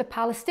plight of the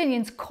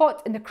Palestinians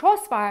caught in the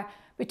crossfire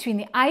between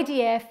the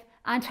IDF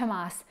and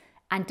Hamas,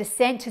 and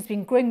dissent has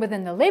been growing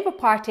within the Labour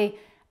Party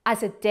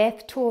as a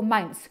death toll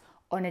mounts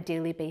on a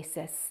daily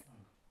basis.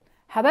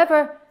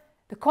 However,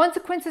 the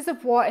consequences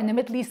of war in the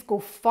Middle East go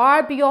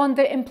far beyond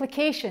their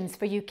implications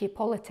for UK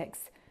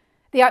politics.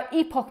 They are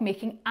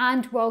epoch-making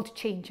and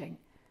world-changing.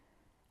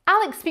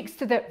 Alex speaks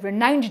to the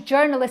renowned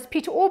journalist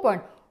Peter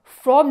Oborne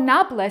from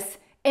Nablus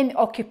in the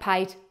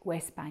occupied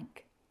West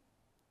Bank.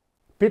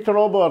 Peter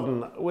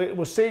Oborne,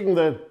 we're seeing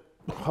the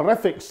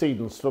horrific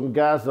scenes from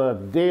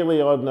Gaza daily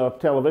on our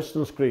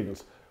television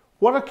screens.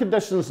 What are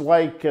conditions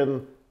like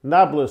in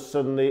Nablus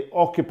in the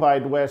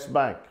occupied West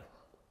Bank?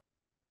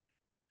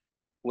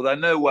 Well, they're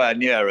nowhere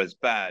near as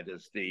bad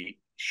as the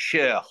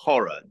sheer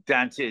horror,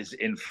 Dante's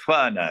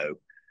Inferno,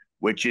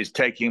 which is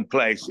taking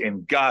place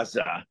in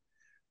Gaza.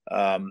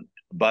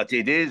 But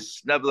it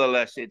is,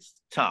 nevertheless, it's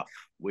tough.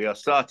 We are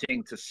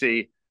starting to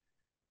see,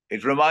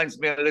 it reminds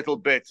me a little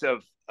bit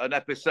of an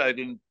episode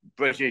in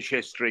British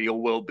history you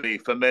will be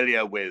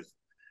familiar with,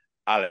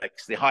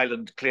 Alex, the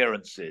Highland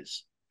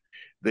clearances,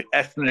 the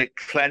ethnic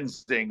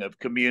cleansing of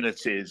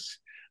communities,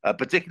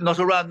 particularly not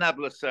around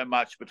Nablus so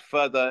much, but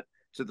further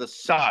to the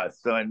south,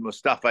 so in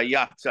Mustafa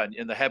Yatta,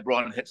 in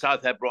the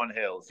South Hebron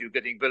Hills. You're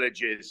getting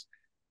villages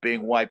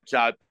being wiped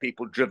out,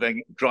 people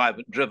driven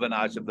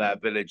out of their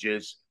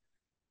villages.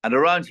 And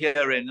around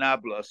here in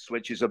Nablus,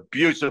 which is a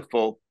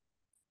beautiful,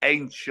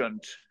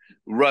 ancient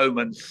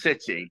Roman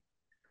city,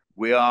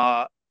 we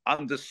are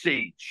under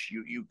siege.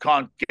 You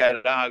can't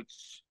get out.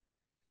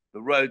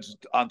 The roads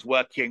aren't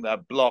working, they're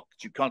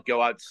blocked. You can't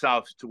go out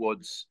south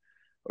towards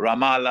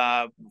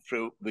Ramallah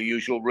through the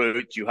usual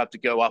route. You have to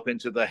go up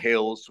into the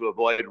hills to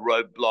avoid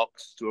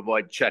roadblocks, to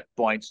avoid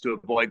checkpoints,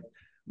 to avoid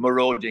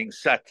marauding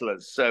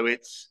settlers. So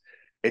it's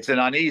an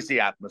uneasy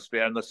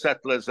atmosphere, and the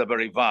settlers are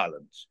very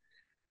violent.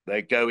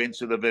 They go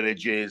into the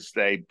villages,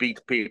 they beat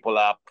people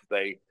up,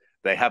 they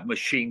have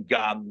machine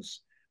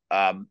guns,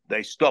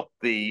 they stop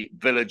the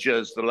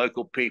villagers, the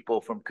local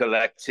people, from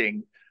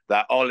collecting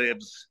their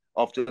olives.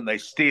 Often they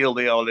steal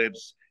the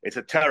olives. It's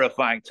a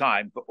terrifying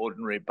time for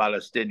ordinary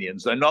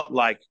Palestinians. They're not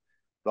like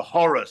the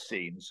horror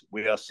scenes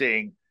we are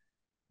seeing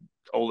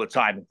all the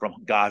time from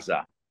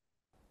Gaza.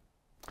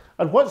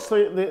 And what's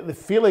the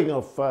feeling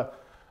of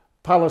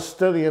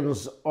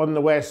Palestinians on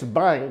the West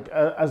Bank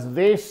as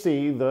they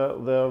see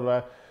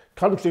their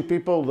country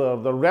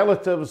people, their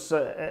relatives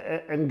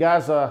in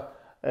Gaza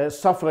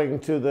suffering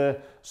to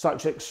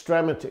such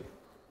extremity?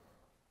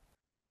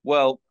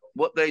 Well,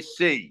 what they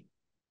see,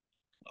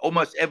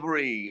 almost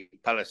every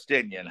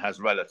Palestinian has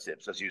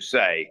relatives, as you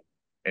say,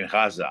 in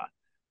Gaza.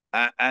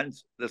 And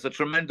there's a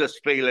tremendous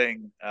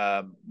feeling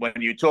when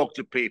you talk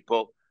to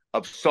people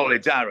of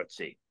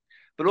solidarity,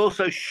 but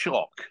also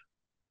shock.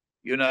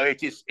 You know,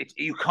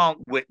 you can't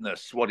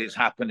witness what is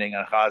happening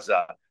in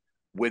Gaza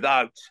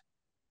without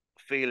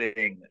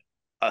feeling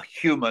a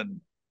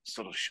human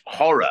sort of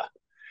horror.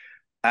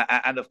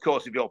 And of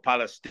course, if you're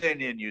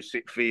Palestinian, you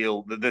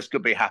feel that this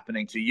could be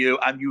happening to you,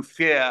 and you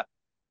fear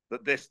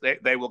that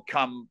they will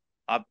come,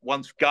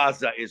 once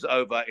Gaza is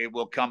over, it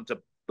will come to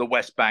the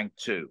West Bank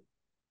too.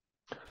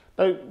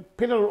 Now,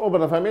 Peter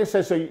Oborne, if I may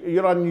say so,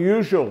 you're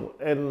unusual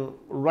in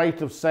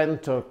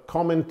right-of-centre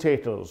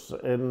commentators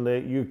in the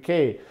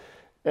UK,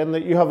 in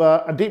that you have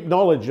a deep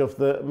knowledge of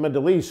the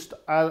Middle East,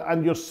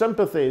 and your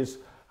sympathies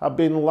have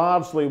been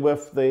largely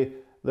with the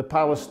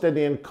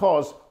Palestinian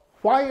cause.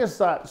 Why is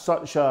that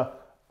such an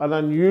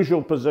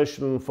unusual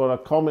position for a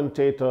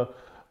commentator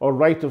or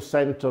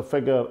right-of-centre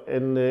figure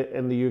in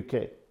the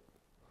UK?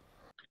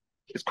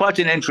 It's quite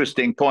an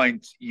interesting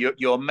point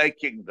you're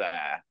making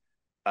there.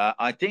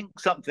 I think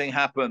something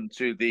happened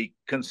to the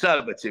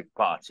Conservative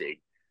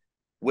Party,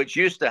 which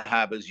used to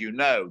have, as you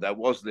know, there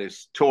was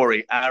this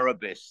Tory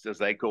Arabist, as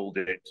they called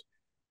it,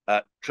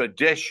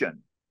 tradition.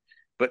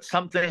 But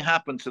something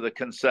happened to the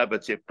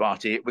Conservative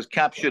Party. It was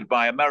captured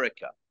by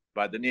America.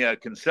 by the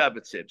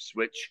neoconservatives,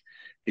 which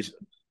is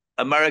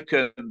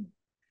American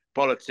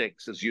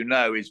politics, as you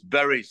know, is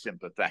very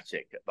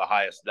sympathetic at the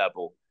highest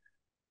level.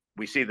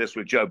 We see this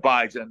with Joe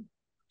Biden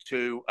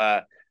to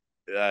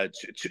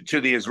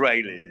the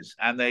Israelis,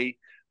 and they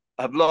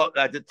have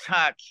are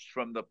detached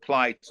from the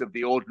plight of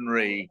the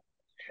ordinary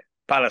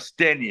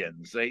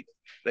Palestinians.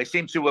 They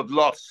seem to have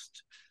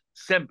lost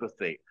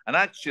sympathy. And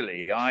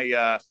actually,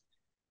 I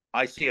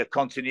see a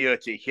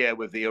continuity here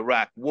with the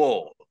Iraq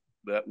War,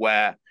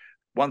 where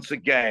once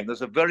again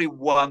there's a very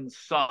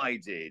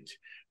one-sided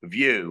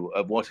view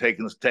of what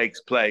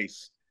takes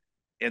place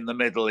in the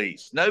Middle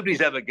East.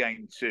 Nobody's ever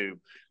going to.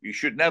 You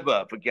should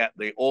never forget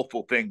the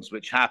awful things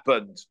which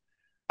happened,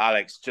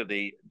 Alex, to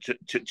the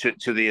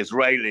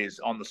Israelis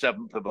on the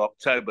 7th of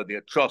October, the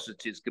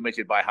atrocities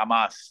committed by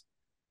Hamas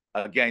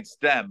against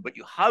them. But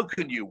how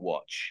can you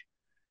watch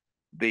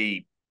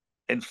the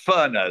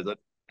inferno that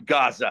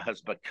Gaza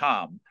has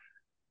become,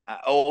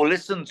 or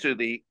listen to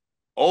the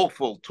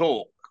awful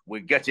talk we're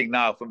getting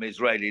now from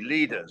Israeli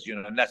leaders? You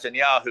know,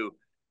 Netanyahu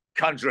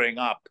conjuring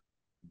up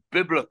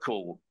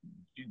biblical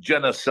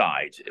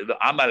genocide, the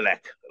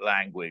Amalek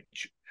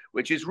language,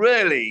 which is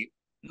really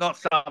not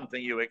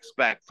something you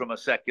expect from a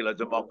secular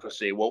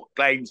democracy, what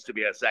claims to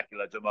be a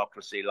secular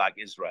democracy like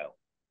Israel.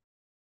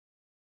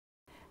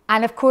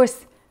 And of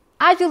course,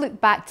 as you look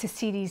back to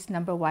series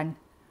number 1,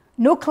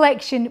 no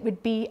collection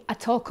would be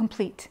at all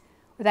complete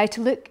without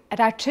a look at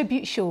our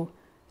tribute show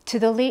to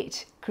the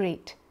late,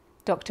 great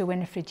Dr.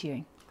 Winifred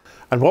Ewing.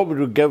 And what would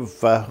we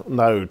give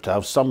now to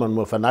have someone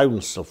with an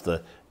ounce of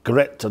the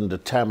grit and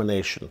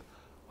determination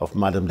of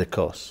Madame de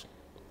Cos?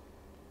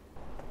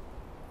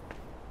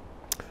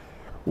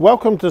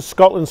 Welcome to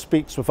Scotland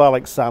Speaks with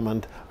Alex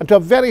Salmond, and to a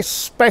very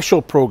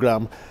special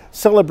programme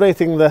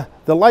celebrating the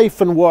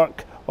life and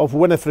work of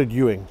Winifred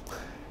Ewing.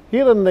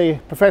 Here in the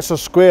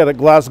Professor's Square at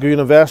Glasgow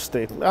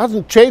University, it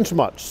hasn't changed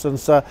much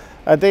since a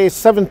day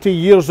 70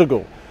 years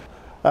ago.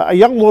 A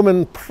young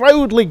woman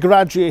proudly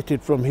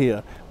graduated from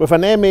here with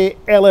an MA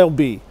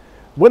LLB,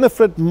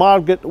 Winifred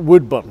Margaret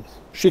Woodburn.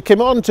 She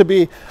came on to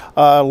be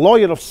a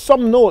lawyer of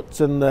some note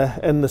in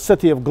the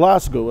city of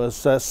Glasgow as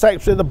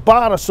Secretary of the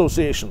Bar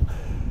Association.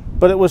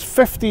 But it was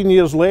 15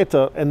 years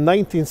later, in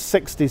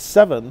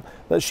 1967,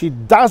 that she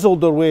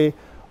dazzled her way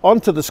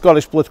onto the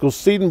Scottish political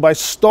scene by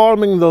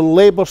storming the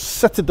Labour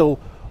citadel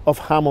of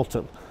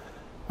Hamilton.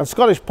 And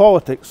Scottish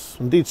politics,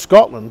 indeed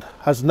Scotland,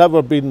 has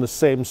never been the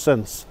same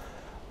since.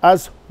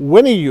 As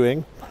Winnie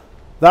Ewing,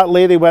 that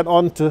lady went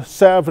on to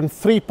serve in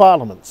 3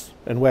 parliaments,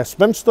 in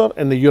Westminster,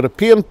 in the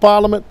European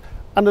Parliament,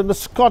 and in the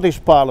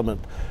Scottish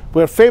Parliament,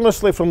 where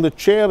famously from the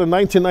chair in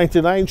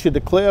 1999 she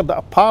declared that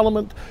a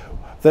parliament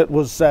that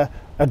was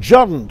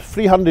adjourned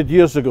 300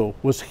 years ago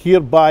was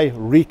hereby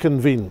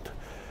reconvened.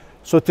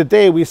 So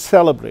today we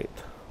celebrate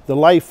the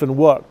life and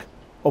work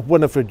of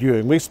Winifred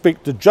Ewing. We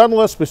speak to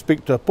journalists, we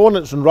speak to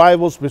opponents and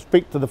rivals, we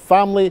speak to the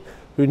family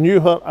who knew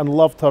her and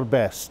loved her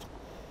best.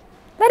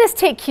 Let us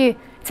take you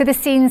to the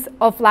scenes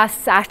of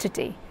last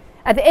Saturday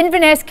at the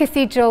Inverness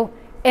Cathedral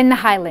in the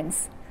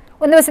Highlands,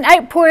 when there was an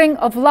outpouring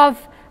of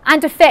love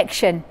and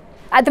affection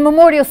at the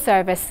memorial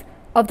service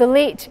of the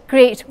late,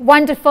 great,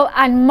 wonderful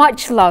and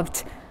much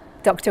loved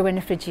Dr.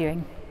 Winifred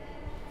Ewing.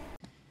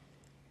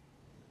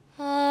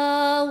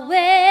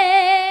 Away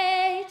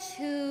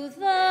to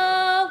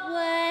the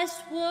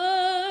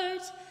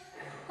westward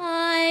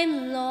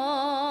I'm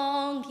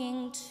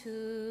longing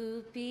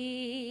to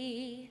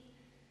be,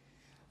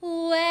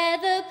 where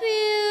the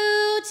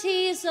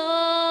beauties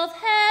of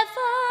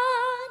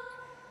heaven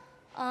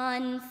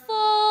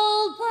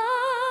unfold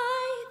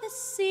by the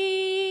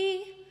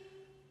sea,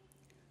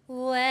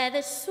 where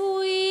the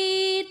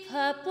sweet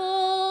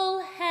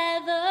purple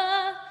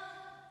heather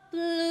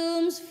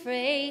blooms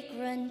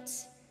fragrant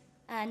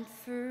and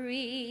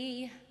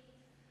free,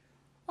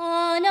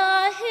 on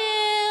a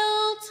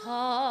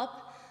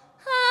hilltop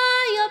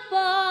high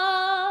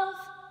above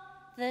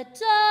the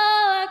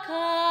dark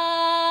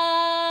island.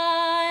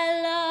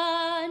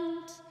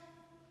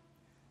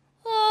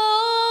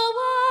 Oh,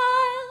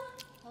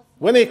 while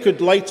Winnie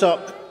could light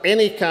up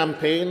any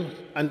campaign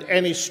and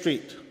any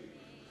street.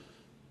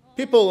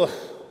 People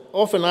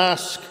often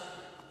ask,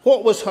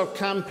 what was her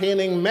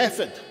campaigning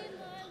method?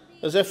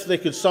 As if they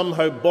could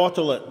somehow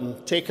bottle it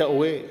and take it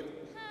away.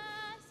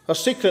 Her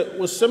secret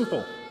was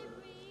simple.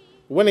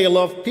 Winnie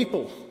loved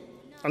people,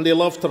 and they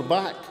loved her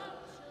back.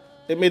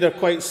 It made her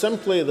quite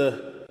simply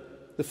the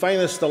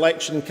finest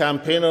election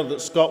campaigner that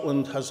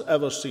Scotland has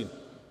ever seen.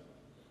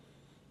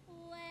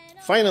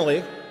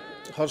 Finally,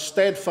 her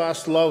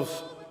steadfast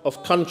love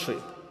of country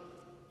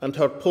and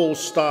her pole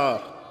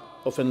star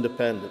of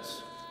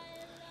independence.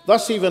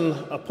 Thus, even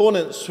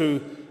opponents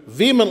who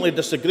vehemently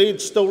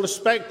disagreed still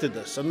respected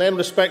this, and then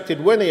respected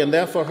Winnie and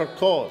therefore her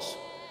cause.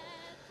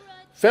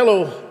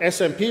 Fellow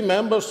SNP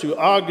members who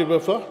argued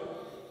with her,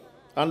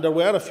 and there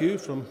were a few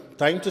from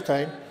time to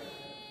time,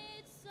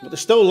 but they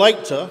still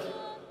liked her,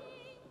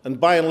 and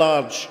by and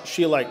large,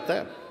 she liked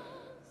them.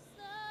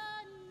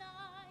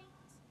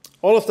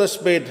 All of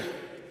this made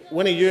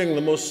Winnie Ewing,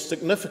 the most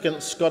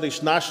significant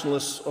Scottish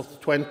nationalist of the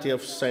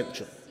 20th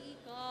century.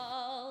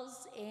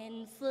 Seagulls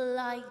in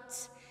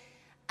flight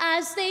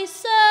as they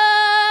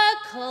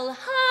circle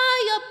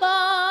high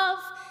above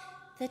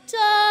the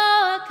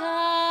dark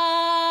island.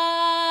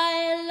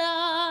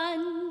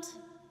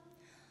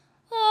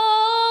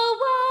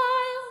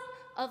 Oh,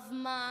 while of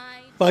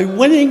my... By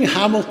winning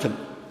Hamilton,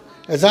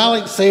 as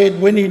Alex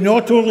said, Winnie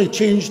not only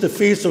changed the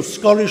face of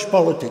Scottish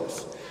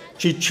politics,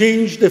 she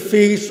changed the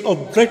face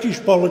of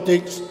British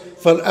politics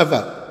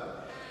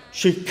forever.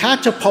 She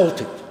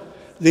catapulted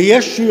the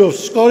issue of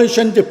Scottish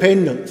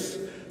independence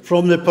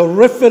from the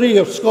periphery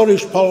of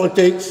Scottish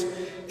politics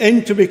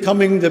into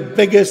becoming the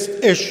biggest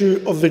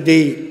issue of the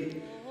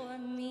day. For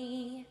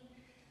me,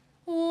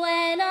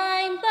 when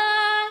I'm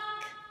back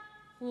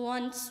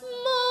once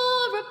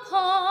more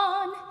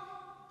upon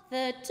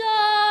the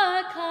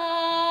dark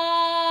island.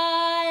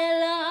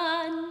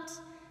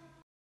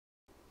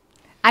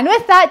 And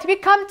with that, we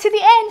come to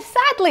the end,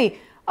 sadly,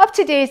 of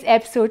today's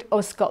episode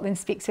of Scotland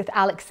Speaks with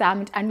Alex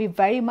Salmond, and we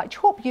very much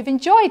hope you've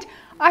enjoyed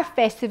our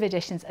festive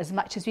editions as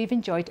much as we've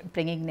enjoyed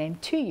bringing them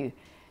to you.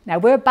 Now,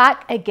 we're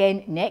back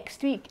again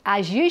next week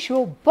as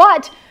usual,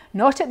 but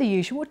not at the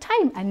usual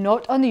time and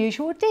not on the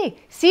usual day.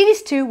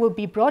 Series 2 will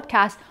be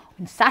broadcast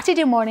on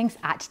Saturday mornings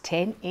at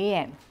 10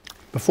 a.m.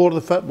 Before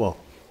the football.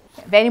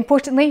 Very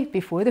importantly,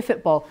 before the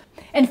football.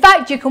 In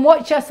fact, you can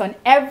watch us on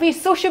every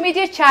social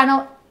media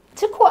channel,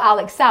 to quote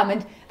Alex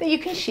Salmond, that you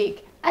can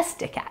shake a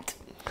stick at.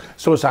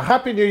 So it's a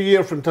Happy New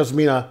Year from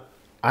Tasmina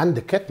and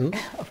the kitten.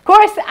 Of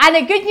course, and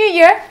a good New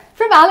Year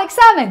from Alex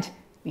Salmond.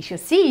 We shall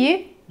see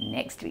you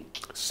next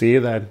week. See you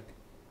then.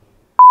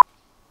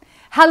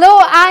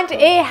 Hello and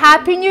a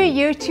Happy New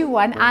Year to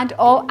one and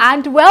all,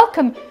 and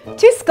welcome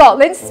to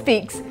Scotland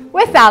Speaks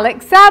with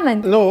Alex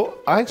Salmond. No,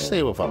 I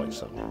say with Alex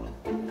Salmond.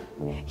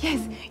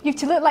 Yes, you have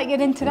to look like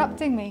you're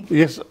interrupting me.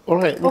 Yes, all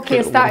right. Okay,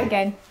 I'll start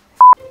again.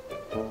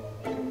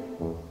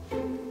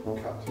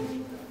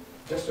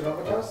 Just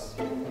remember us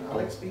when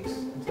Alex speaks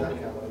into that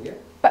camera, yeah?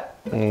 But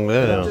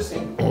Just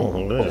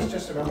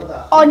remember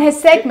that. on his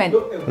segment. It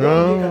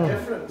will make a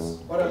difference,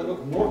 but it'll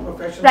look more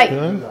professional. Right. to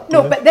do that.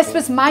 No, but this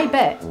was my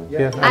bit.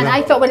 Yeah, And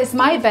I thought when it's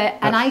my bit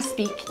and I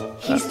speak,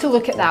 he's to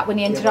look at that when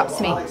he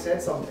interrupts me. Alex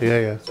said something.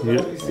 Yeah.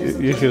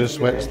 You should have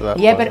switched to that.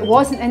 Yeah, part. but it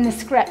wasn't in the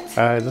script.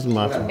 It doesn't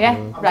matter. Yeah,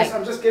 right.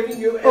 I'm just giving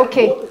you.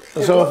 Okay.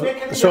 So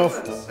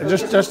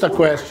just a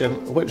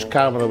question. Which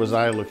camera was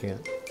I looking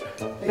at?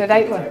 The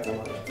right one.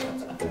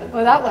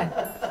 Oh, that one.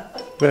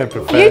 Very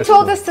professional. You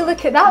told us to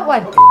look at that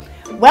one.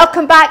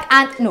 Welcome back,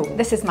 and no,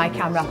 this is my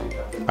camera.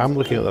 I'm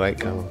looking at the right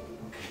camera.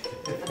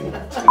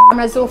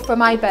 Camera's off for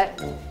my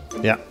bit.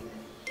 Yeah.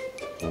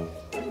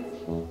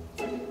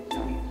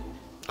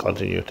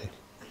 Continuity.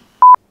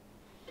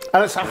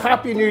 And it's a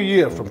Happy New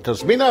Year from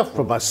Tasmina,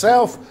 from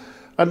myself,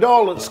 and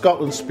all that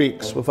Scotland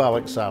Speaks with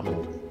Alex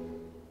Salmond.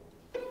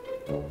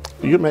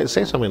 You might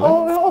say something like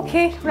that. Oh,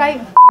 okay,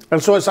 right.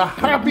 And so it's a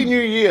Happy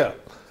New Year.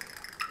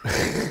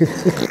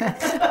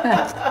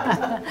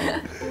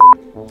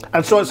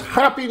 And so it's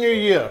Happy New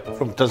Year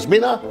from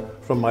Tasmina,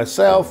 from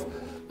myself,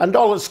 and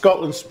all that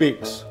Scotland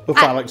Speaks with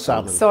Alex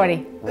Salmond.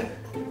 Sorry.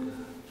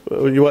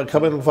 You want to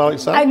come in with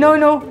Alex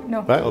Salmond?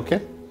 No. Right,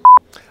 okay.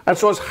 And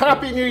so it's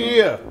Happy New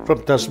Year from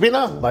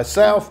Tasmina,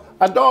 myself,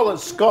 and all that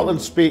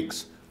Scotland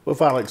Speaks with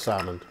Alex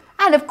Salmond.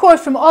 And of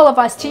course, from all of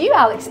us to you,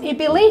 Alex, a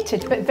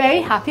belated but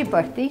very happy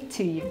birthday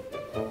to you.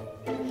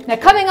 Now,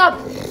 coming up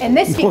in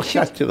this week's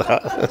show... Do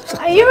that.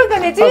 You were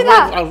going to do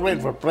that? I was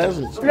waiting for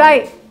presents.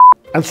 Right.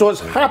 And so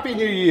it's Happy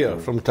New Year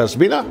from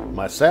Tasmina,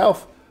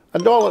 myself,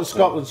 and all that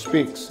Scotland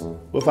Speaks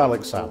with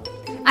Alex Salmond.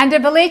 And a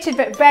belated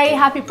but very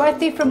happy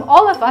birthday from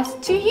all of us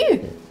to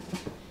you.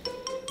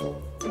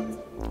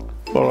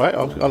 All right,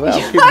 I'll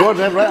keep going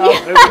then,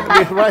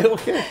 right? Right,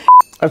 okay.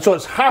 And so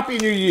it's Happy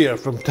New Year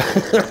from...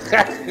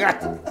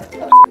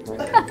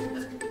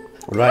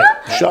 Right,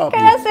 shut up.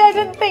 Can I say I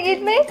didn't think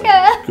you'd make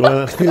it?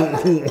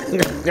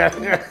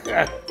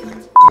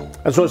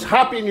 And so it's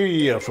Happy New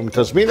Year from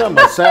Tasmina,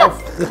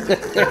 myself.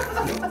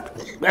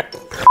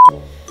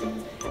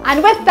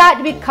 And with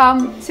that, we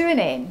come to an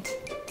end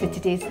to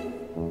today's...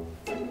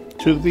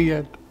 To the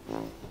end.